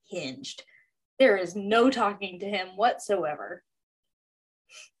unhinged. There is no talking to him whatsoever.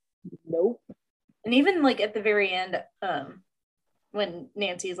 Nope. And even like at the very end, when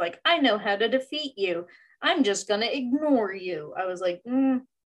Nancy's like, I know how to defeat you, I'm just gonna ignore you, I was like,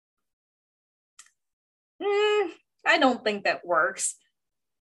 I don't think that works.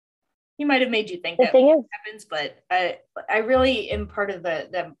 He might have made you think that happens, but I really am part of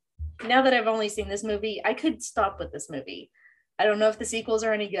the now that I've only seen this movie, I could stop with this movie. I don't know if the sequels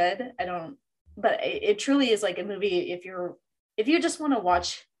are any good. I don't, but it truly is like a movie. If you just want to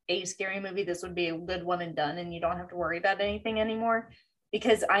watch a scary movie, this would be a good one and done, and you don't have to worry about anything anymore.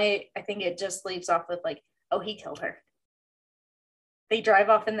 Because I think it just leaves off with like, oh, he killed her. They drive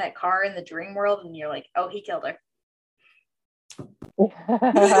off in that car in the dream world, and you're like, oh, he killed her.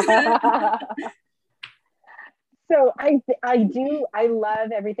 So I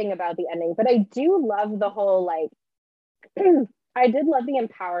love everything about the ending, but I do love the whole like I did love the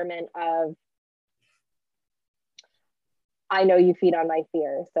empowerment of, I know you feed on my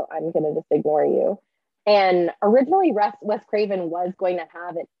fear, so I'm gonna just ignore you. And originally Wes Craven was going to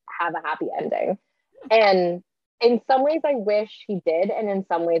have a happy ending, and in some ways I wish he did, and in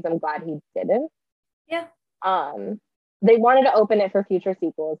some ways I'm glad he didn't. Yeah. They wanted to open it for future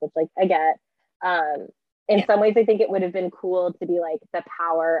sequels, which like I get. In some ways I think it would have been cool to be like the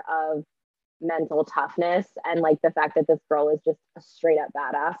power of mental toughness, and like the fact that this girl is just a straight up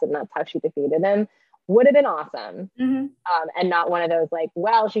badass and that's how she defeated him would have been awesome. Mm-hmm. And not one of those like,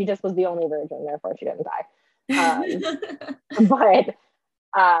 well, she just was the only virgin, therefore she didn't die. But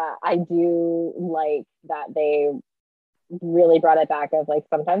I do like that they really brought it back of like,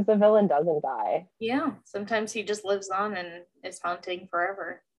 sometimes the villain doesn't die. Yeah, sometimes he just lives on and is haunting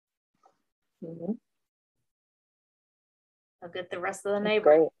forever. Mm-hmm. I'll get the rest of the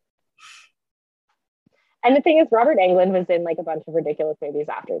neighbor. And the thing is, Robert Englund was in like a bunch of ridiculous movies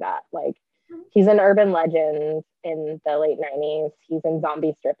after that. Like he's in Urban Legends in the late 90s. He's in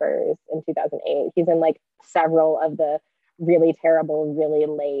Zombie Strippers in 2008. He's in like several of the really terrible, really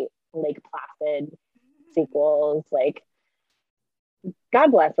late Lake Placid sequels. Like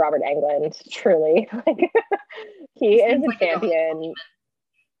God bless Robert Englund, truly. Like, he He is seems a like a darling. champion.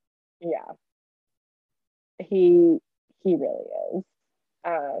 Yeah, he he really is.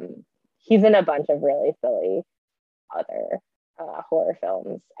 He's in a bunch of really silly other horror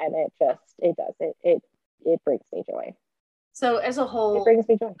films, and it brings me joy. So as a It whole, brings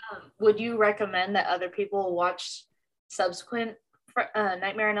me joy. would you recommend that other people watch subsequent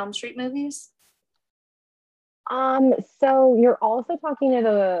Nightmare on Elm Street movies? So you're also talking to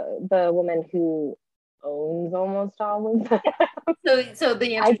the woman who owns almost all of them. So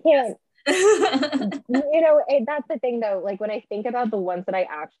the answer I can't. is That's the thing though. Like when I think about the ones that I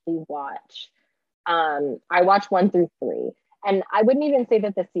actually watch, I watch 1 through 3, and I wouldn't even say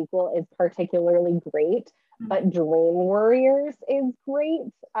that the sequel is particularly great, but Dream Warriors is great,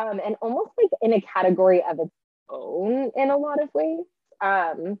 and almost like in a category of its own in a lot of ways.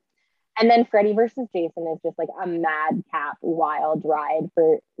 Um, and then Freddy versus Jason is just like a madcap wild ride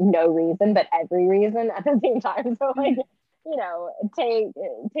for no reason, but every reason at the same time. So like, take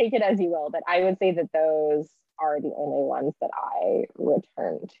it as you will. But I would say that those are the only ones that I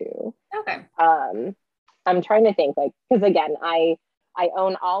return to. Okay. I'm trying to think, like, because again, I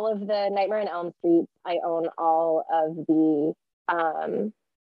own all of the Nightmare on Elm Street. I own all of the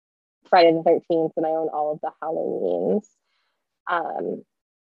Friday the 13th, and I own all of the Halloweens. Um,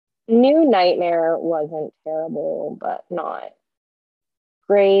 New Nightmare wasn't terrible, but not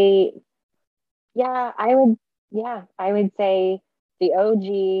great. Yeah, I would say the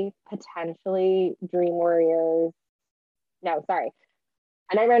OG, potentially Dream Warriors. No, sorry.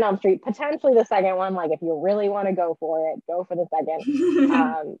 A Nightmare on Elm Street, potentially the second one. Like, if you really want to go for it, go for the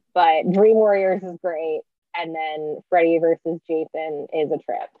second. But Dream Warriors is great. And then Freddy versus Jason is a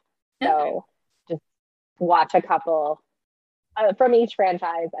trip. So just watch a couple from each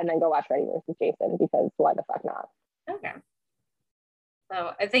franchise and then go watch Freddy versus Jason, because why the fuck not? Okay.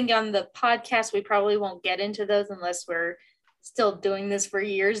 So I think on the podcast, we probably won't get into those unless we're still doing this for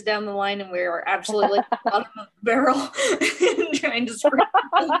years down the line and we are absolutely like bottom of the barrel trying to spread.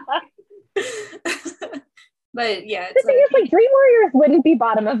 But yeah, the thing is, like, Dream Warriors wouldn't be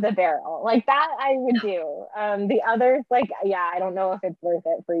bottom of the barrel. Like that I would do. The others, like, yeah, I don't know if it's worth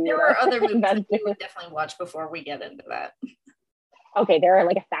it for you. There are other movies that we would definitely watch before we get into that. Okay, there are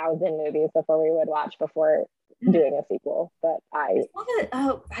like 1,000 movies before we would watch before doing a sequel. But I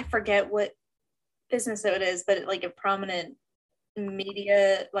forget what business it is, but like a prominent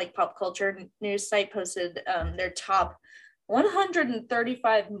media, like pop culture news site, posted their top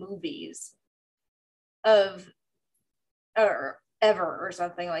 135 movies of or ever or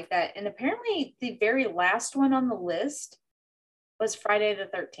something like that, and apparently the very last one on the list was Friday the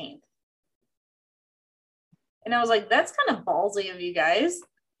 13th, and I was like, that's kind of ballsy of you guys.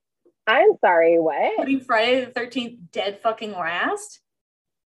 I'm sorry, what? Putting Friday the 13th dead fucking last?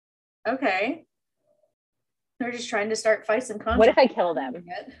 Okay. They're just trying to start fights and conflict. What if I kill them?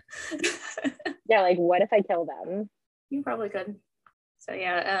 Yeah, like, what if I kill them? You probably could. So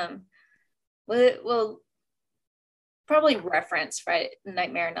yeah, we'll probably reference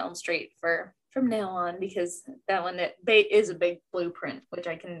Nightmare on Elm Street from now on, because that one is a big blueprint, which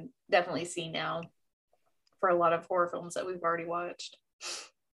I can definitely see now for a lot of horror films that we've already watched.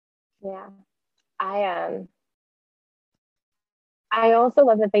 Yeah. I also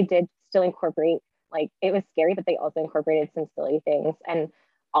love that they did still incorporate, like, it was scary, but they also incorporated some silly things. And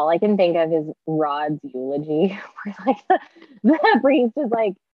all I can think of is Rod's eulogy, where like the priest is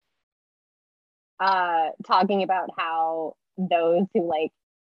like talking about how those who like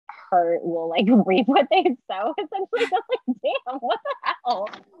hurt will like reap what they sow, essentially. I'm like, damn, what the hell?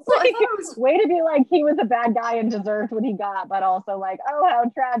 Well, like, way to be like, he was a bad guy and deserved what he got, but also like, oh, how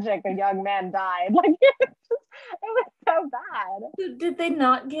tragic, a young man died. Like, it was so bad. Did they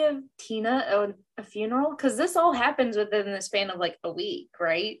not give Tina a funeral? Because this all happens within the span of like a week,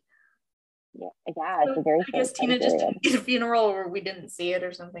 right? Yeah, it's a very. I guess Tina just didn't get a funeral, or we didn't see it,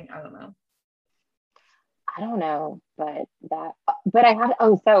 or something. I don't know. But I have.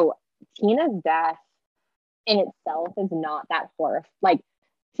 Oh, so Tina's death in itself is not that horrifying. Like,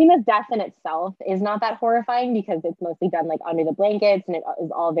 Tina's death in itself is not that horrifying, because it's mostly done like under the blankets, and it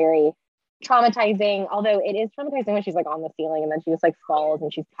is all very traumatizing. Although it is traumatizing when she's like on the ceiling and then she just like falls,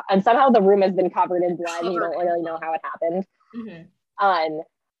 and somehow the room has been covered in blood and you don't really know how it happened.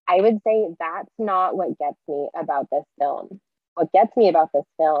 I would say that's not what gets me about this film. What gets me about this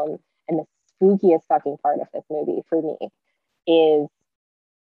film, and the spookiest fucking part of this movie for me, is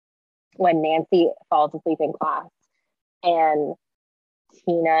when Nancy falls asleep in class and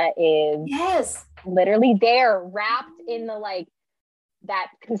Tina is literally there, wrapped in the like that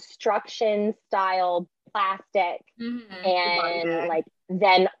construction style plastic, The body and bag. like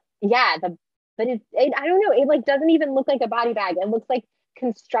then yeah, but I don't know, it like doesn't even look like a body bag. It looks like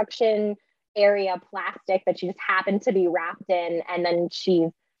construction area plastic that she just happened to be wrapped in, and then she's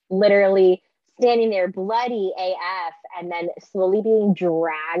literally standing there bloody AF and then slowly being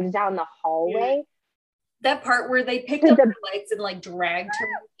dragged down the Dude, hallway that part where they picked to up the her legs and like dragged her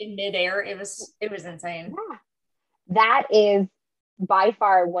in midair, it was insane. yeah, that is by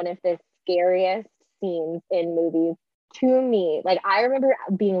far one of the scariest scenes in movies to me. Like I remember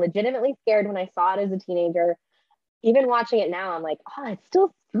being legitimately scared when I saw it as a teenager. Even watching it now, I'm like, oh, it's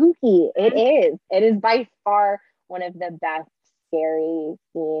still spooky. It Mhm. is. It is by far one of the best scary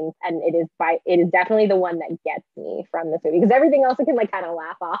scenes, and it is definitely the one that gets me from this movie because everything else I can like kind of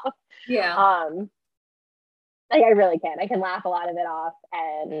laugh off. Yeah, Um, like I really can. I can laugh a lot of it off,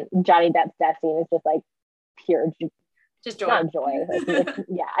 and Johnny Depp's death scene is just like pure, just joy. not joy. Like it's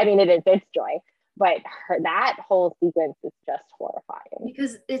yeah. I mean, it is. It's joy, but that whole sequence is just horrifying.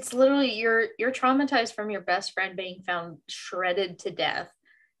 Because it's literally you're traumatized from your best friend being found shredded to death,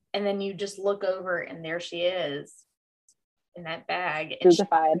 and then you just look over and there she is in that bag, and she,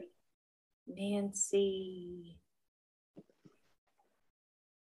 Spookified. Nancy,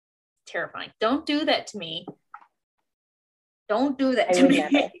 terrifying. Don't do that to me. Don't do that I to would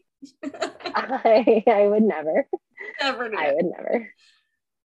never. me. I would never. Never do I that. would never.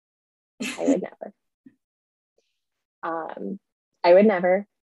 I would never. Um, I would never.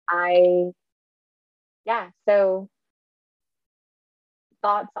 I yeah. So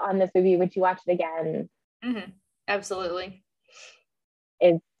thoughts on this movie? Would you watch it again? Mm-hmm. Absolutely.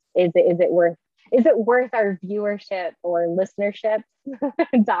 Is is it worth our viewership or listenership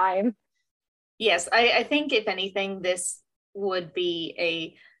time? Yes, I think if anything, this would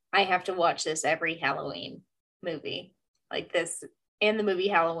be I have to watch this every Halloween movie. Like this and the movie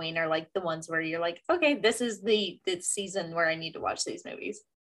Halloween are like the ones where you're like, okay, this is the season where I need to watch these movies.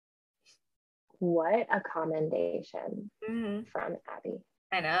 What a commendation Mm-hmm. from Abby.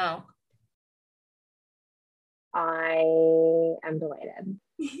 I know. I am delighted.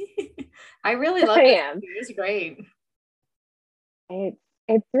 I really love I this am. movie. It was great.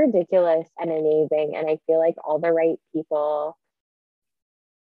 It's ridiculous and amazing, and I feel like all the right people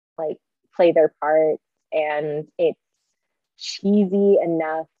like play their parts, and it's cheesy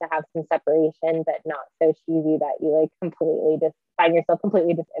enough to have some separation, but not so cheesy that you like completely just find yourself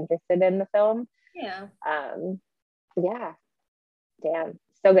completely disinterested in the film. Yeah. Um, yeah, damn,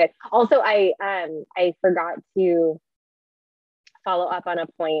 so good. Also, I forgot to follow up on a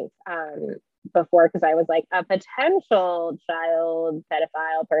point before because I was like a potential child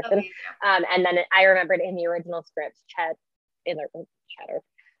pedophile Oh person, yeah. and then I remembered in the original script, Chet in the Cheddar,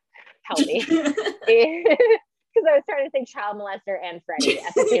 help me. Because I was trying to say child molester and Freddie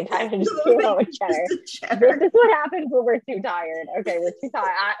at the same time. I just came out with Cheddar. This is what happens when we're too tired. Okay, we're too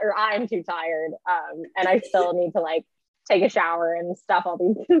tired, or I'm too tired, and I still need to like take a shower and stuff all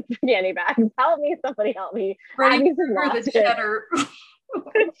these candy bags. Help me, somebody help me. Freddie Abby's just Krueger, lost the it. cheddar.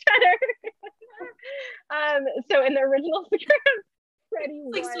 Cheddar. So in the original script, Freddie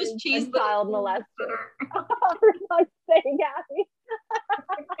Like Swiss was a cheese, but child molester. cheddar. Oh, for fuck's sake, Abby.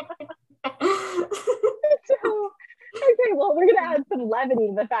 So, okay, well, we're gonna add some levity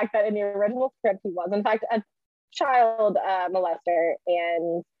to the fact that in the original script he was in fact a child molester,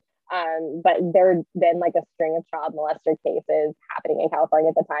 and but there had been like a string of child molester cases happening in California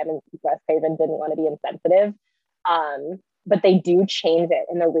at the time, and Wes Craven didn't want to be insensitive. But they do change it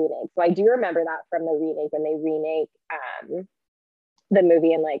in the remake, so I do remember that from the remake when they remake the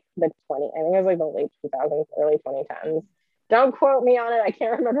movie in like the 20, I think it was like the late 2000s, early 2010s. Don't quote me on it. I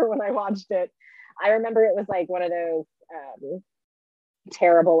can't remember when I watched it. I remember it was like one of those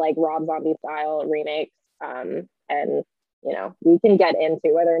terrible like Rob Zombie style remakes. And we can get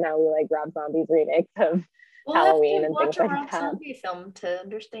into whether or not we like Rob Zombie's remakes of We'll have Halloween to and things watch a like Rob that. Zombie film to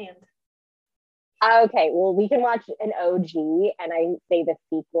understand. Okay, well, we can watch an OG, and I say the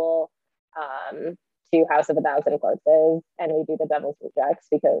sequel um, to House of a Thousand Corpses, and we do the Devil's Rejects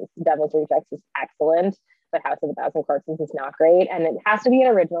because Devil's Rejects is excellent, but House of a Thousand Corpses is not great, and it has to be an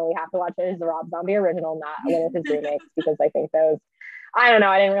original. We have to watch it as the Rob Zombie original, not one of his remakes, because I think those. I don't know.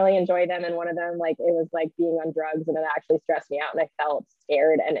 I didn't really enjoy them, and one of them, like, it was like being on drugs, and it actually stressed me out, and I felt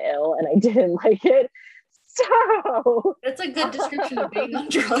scared and ill, and I didn't like it. So That's a good description of being on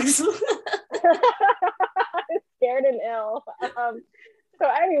drugs. scared and ill. So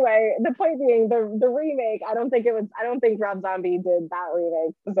anyway, the point being, the remake. I don't think Rob Zombie did that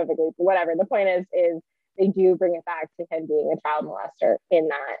remake specifically. But whatever. The point is they do bring it back to him being a child molester in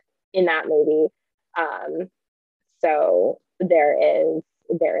that movie. So there is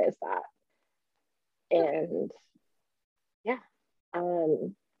that. And yeah,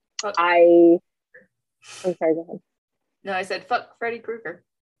 Fuck. I'm sorry, go ahead. No, I said fuck Freddy Krueger.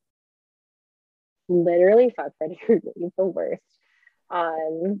 Literally fuck Freddy Krueger. He's the worst.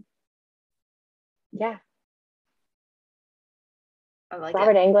 Yeah, I like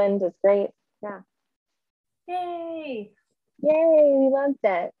Robert it. Englund is great. Yeah. Yay! Yay, we loved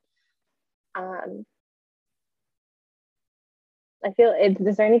it. Um, I feel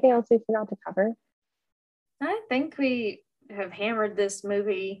is there anything else we forgot to cover? I think we have hammered this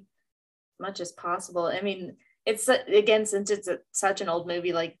movie as much as possible. I mean, it's again, since it's such an old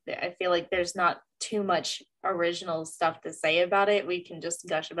movie, like I feel like there's not too much original stuff to say about it. We can just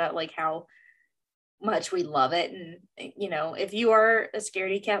gush about like how much we love it. And you know, if you are a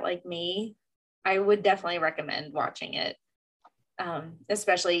scaredy cat like me, I would definitely recommend watching it.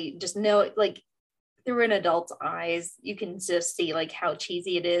 Especially just know like through an adult's eyes, you can just see like how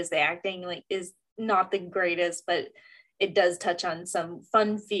cheesy it is. The acting like is not the greatest, but it does touch on some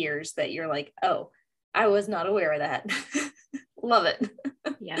fun fears that you're like, oh, I was not aware of that. Love it.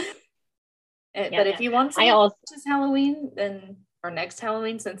 Yeah. But if you want I something also this Halloween, then or next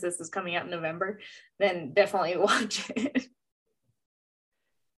Halloween, since this is coming out in November, then definitely watch it.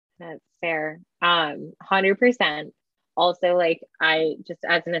 that's fair. 100%. Also, like I just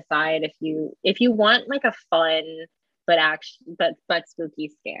as an aside, if you want like a fun but spooky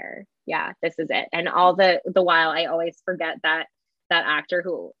scare, yeah, this is it. And all the while I always forget that that actor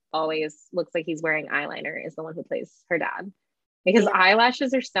who always looks like he's wearing eyeliner is the one who plays her dad. Because Yeah.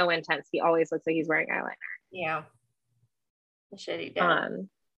 eyelashes are so intense. He always looks like he's wearing eyeliner. Yeah. The shitty dad.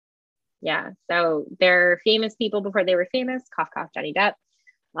 Yeah. So they're famous people before they were famous. Cough, cough, Johnny Depp.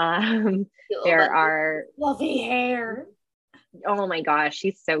 There are fluffy hair. oh my gosh,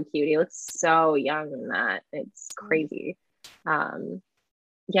 he's so cute. He looks so young in that. It's crazy.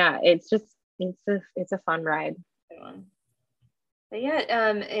 Yeah, it's just it's a fun ride. But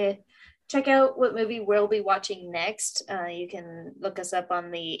yeah, check out what movie we'll be watching next. You can look us up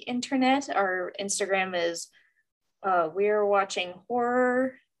on the internet. Our Instagram is We're Watching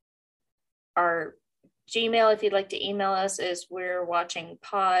Horror. Our Gmail, if you'd like to email us, is we're watching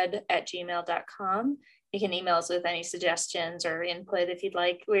pod@gmail.com. You can email us with any suggestions or input if you'd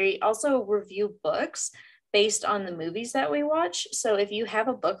like. We also review books based on the movies that we watch. So if you have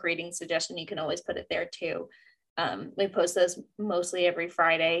a book reading suggestion, you can always put it there too. We post those mostly every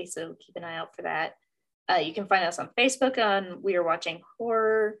Friday, so keep an eye out for that. You can find us on Facebook on We Are Watching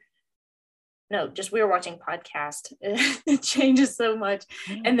Horror. No, just We Are Watching Podcast. It changes so much.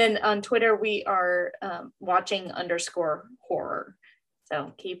 And then on Twitter, we are watching_horror.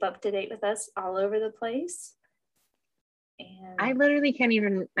 So keep up to date with us all over the place. And I literally can't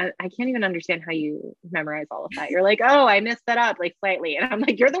even understand how you memorize all of that. You're like, oh, I messed that up like slightly. And I'm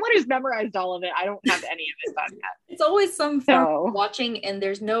like, you're the one who's memorized all of it. I don't have any of it done yet. It's always some form of watching, and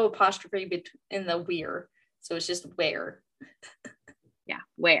there's no apostrophe in the we're. So it's just where. Yeah,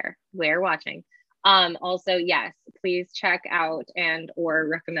 where watching. Also, yes, please check out and or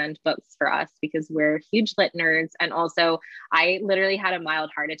recommend books for us because we're huge lit nerds. And also, I literally had a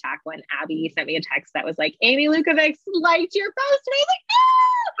mild heart attack when Abby sent me a text that was like, Amy Lukovic liked your post. And I was like,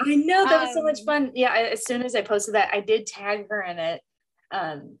 no! I know, that was so much fun. Yeah, as soon as I posted that, I did tag her in it.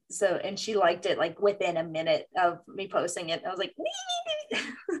 And she liked it like within a minute of me posting it. I was like,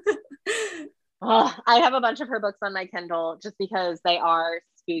 oh, I have a bunch of her books on my Kindle just because they are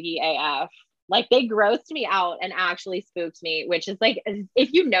spooky AF. Like they grossed me out and actually spooked me, which is like,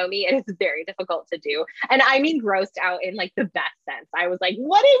 if you know me, it is very difficult to do. And I mean, grossed out in like the best sense. I was like,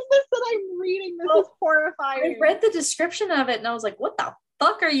 what is this that I'm reading? This is horrifying. I read the description of it and I was like, what the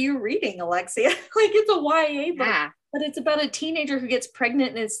fuck are you reading, Alexia? Like it's a YA book, but it's about a teenager who gets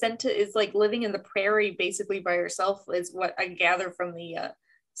pregnant and is like living in the prairie basically by herself, is what I gather from the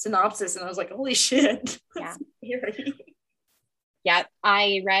synopsis. And I was like, holy shit. Yeah. Yep.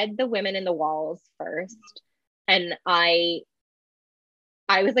 I read The Women in the Walls first, and I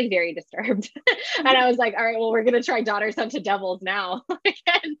was like very disturbed. And I was like, all right, well, we're gonna try Daughters Unto Devils now.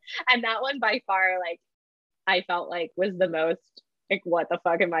 And that one by far, like, I felt like was the most like, what the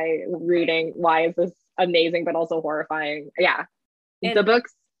fuck am I reading? Why is this amazing but also horrifying? Yeah. And the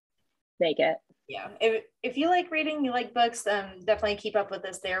books make it. Yeah. If you like reading, you like books, definitely keep up with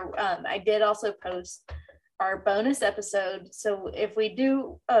us there. I did also post our bonus episode. So if we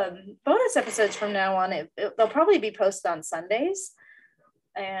do bonus episodes from now on, they'll probably be posted on Sundays.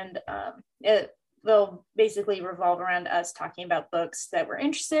 And they'll basically revolve around us talking about books that we're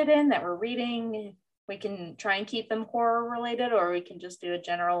interested in, that we're reading. We can try and keep them horror related, or we can just do a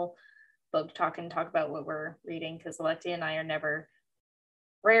general book talk and talk about what we're reading, because Alexia and I are never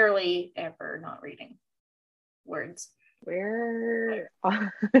rarely ever not reading words. We're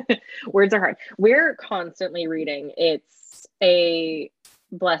words are hard. We're constantly reading. It's a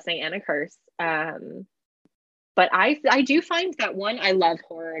blessing and a curse. But I do find that one, I love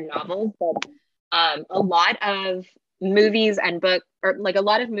horror novels, but a lot of movies and book or like a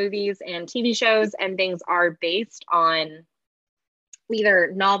lot of movies and TV shows and things are based on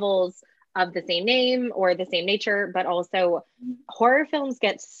either novels of the same name or the same nature, but also horror films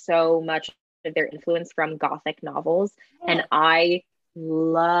get so much of their influence from Gothic novels. Yeah. And I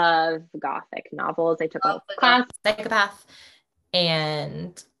love Gothic novels. I took a class. Psychopath.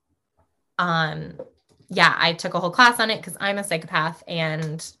 And yeah, I took a whole class on it because I'm a psychopath,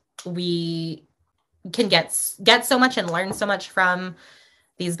 and we can get so much and learn so much from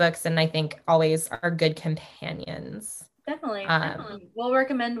these books, and I think always are good companions. Definitely. We'll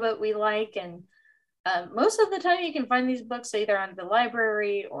recommend what we like, and most of the time you can find these books either on the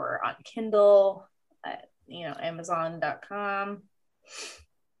library or on Kindle at Amazon.com.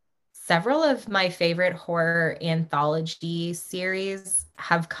 Several of my favorite horror anthology series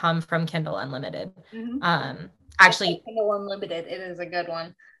have come from Kindle Unlimited. Mm-hmm. Actually, Kindle Unlimited, it is a good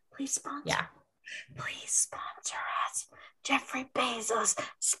one. Please sponsor. Yeah. Please sponsor us. Jeffrey Bezos,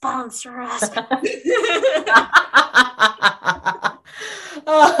 sponsor us.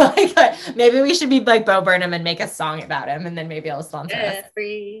 Oh my God. Maybe we should be like Bo Burnham and make a song about him, and then maybe I'll sponsor us.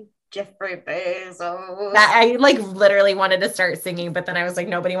 Jeffrey Bezos. That I like literally wanted to start singing, but then I was like,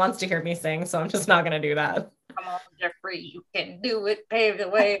 nobody wants to hear me sing, so I'm just not gonna do that. Come on, Jeffrey, you can do it. Pave the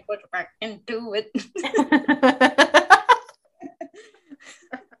way, put your back into it.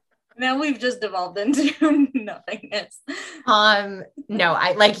 Now we've just devolved into nothingness. No,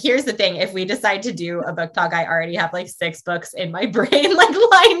 I like, here's the thing. If we decide to do a book talk, I already have like 6 books in my brain, like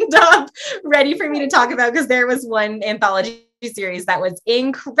lined up, ready for me to talk about, because there was one anthology series that was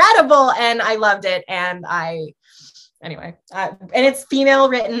incredible and I loved it. And and it's female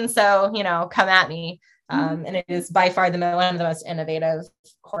written. So, come at me. And it is by far one of the most innovative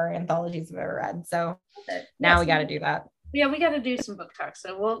horror anthologies I've ever read. So now we got to do that. Yeah, we got to do some book talk.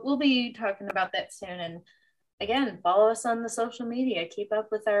 So we'll be talking about that soon. And again, follow us on the social media. Keep up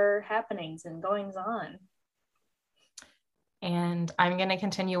with our happenings and goings on. And I'm going to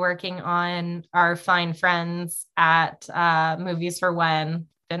continue working on our fine friends at Movies for When,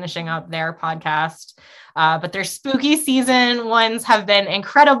 finishing up their podcast. But their spooky season ones have been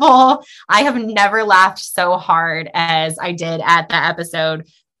incredible. I have never laughed so hard as I did at the episode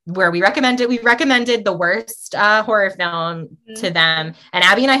where we recommended the worst horror film to them. And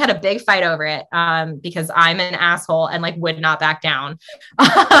Abby and I had a big fight over it because I'm an asshole and like would not back down.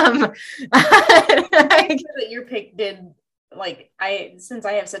 That your pick did, like, since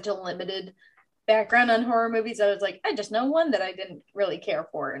I have such a limited background on horror movies, I was like, I just know one that I didn't really care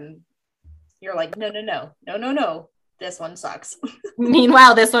for. And you're like, no. This one sucks.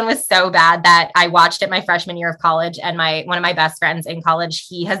 Meanwhile, this one was so bad that I watched it my freshman year of college, and one of my best friends in college,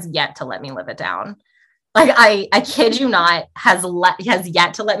 he has yet to let me live it down. Like, I kid you not, has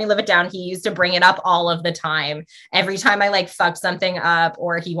yet to let me live it down. He used to bring it up all of the time. Every time I like fucked something up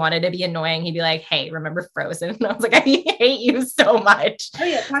or he wanted to be annoying, he'd be like, hey, remember Frozen? And I was like, I hate you so much. Oh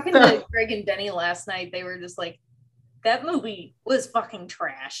yeah, talking to Greg and Denny last night, they were just like, that movie was fucking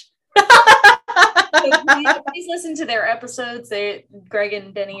trash. Please listen to their episodes. Greg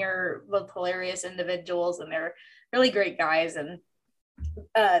and Denny are both hilarious individuals, and they're really great guys. And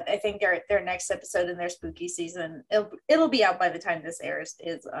I think their next episode in their spooky season, it'll be out by the time this airs,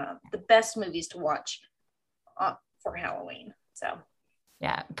 is the best movies to watch for Halloween. So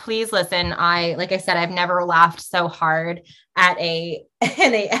yeah, please listen. Like I said, I've never laughed so hard at an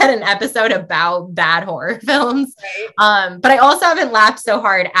episode about bad horror films. Right. But I also haven't laughed so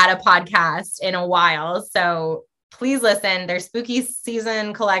hard at a podcast in a while. So please listen. Their spooky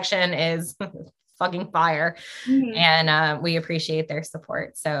season collection is fucking fire. Mm-hmm. And we appreciate their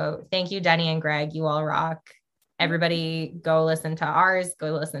support. So thank you, Denny and Greg. You all rock. Everybody go listen to ours,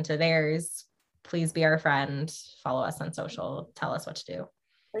 go listen to theirs. Please be our friend. Follow us on social. Tell us what to do.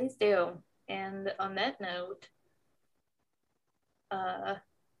 Please do. And on that note, how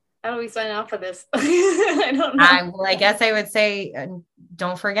do we sign off of this? I don't know. I guess I would say,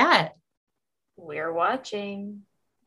 don't forget. We're watching.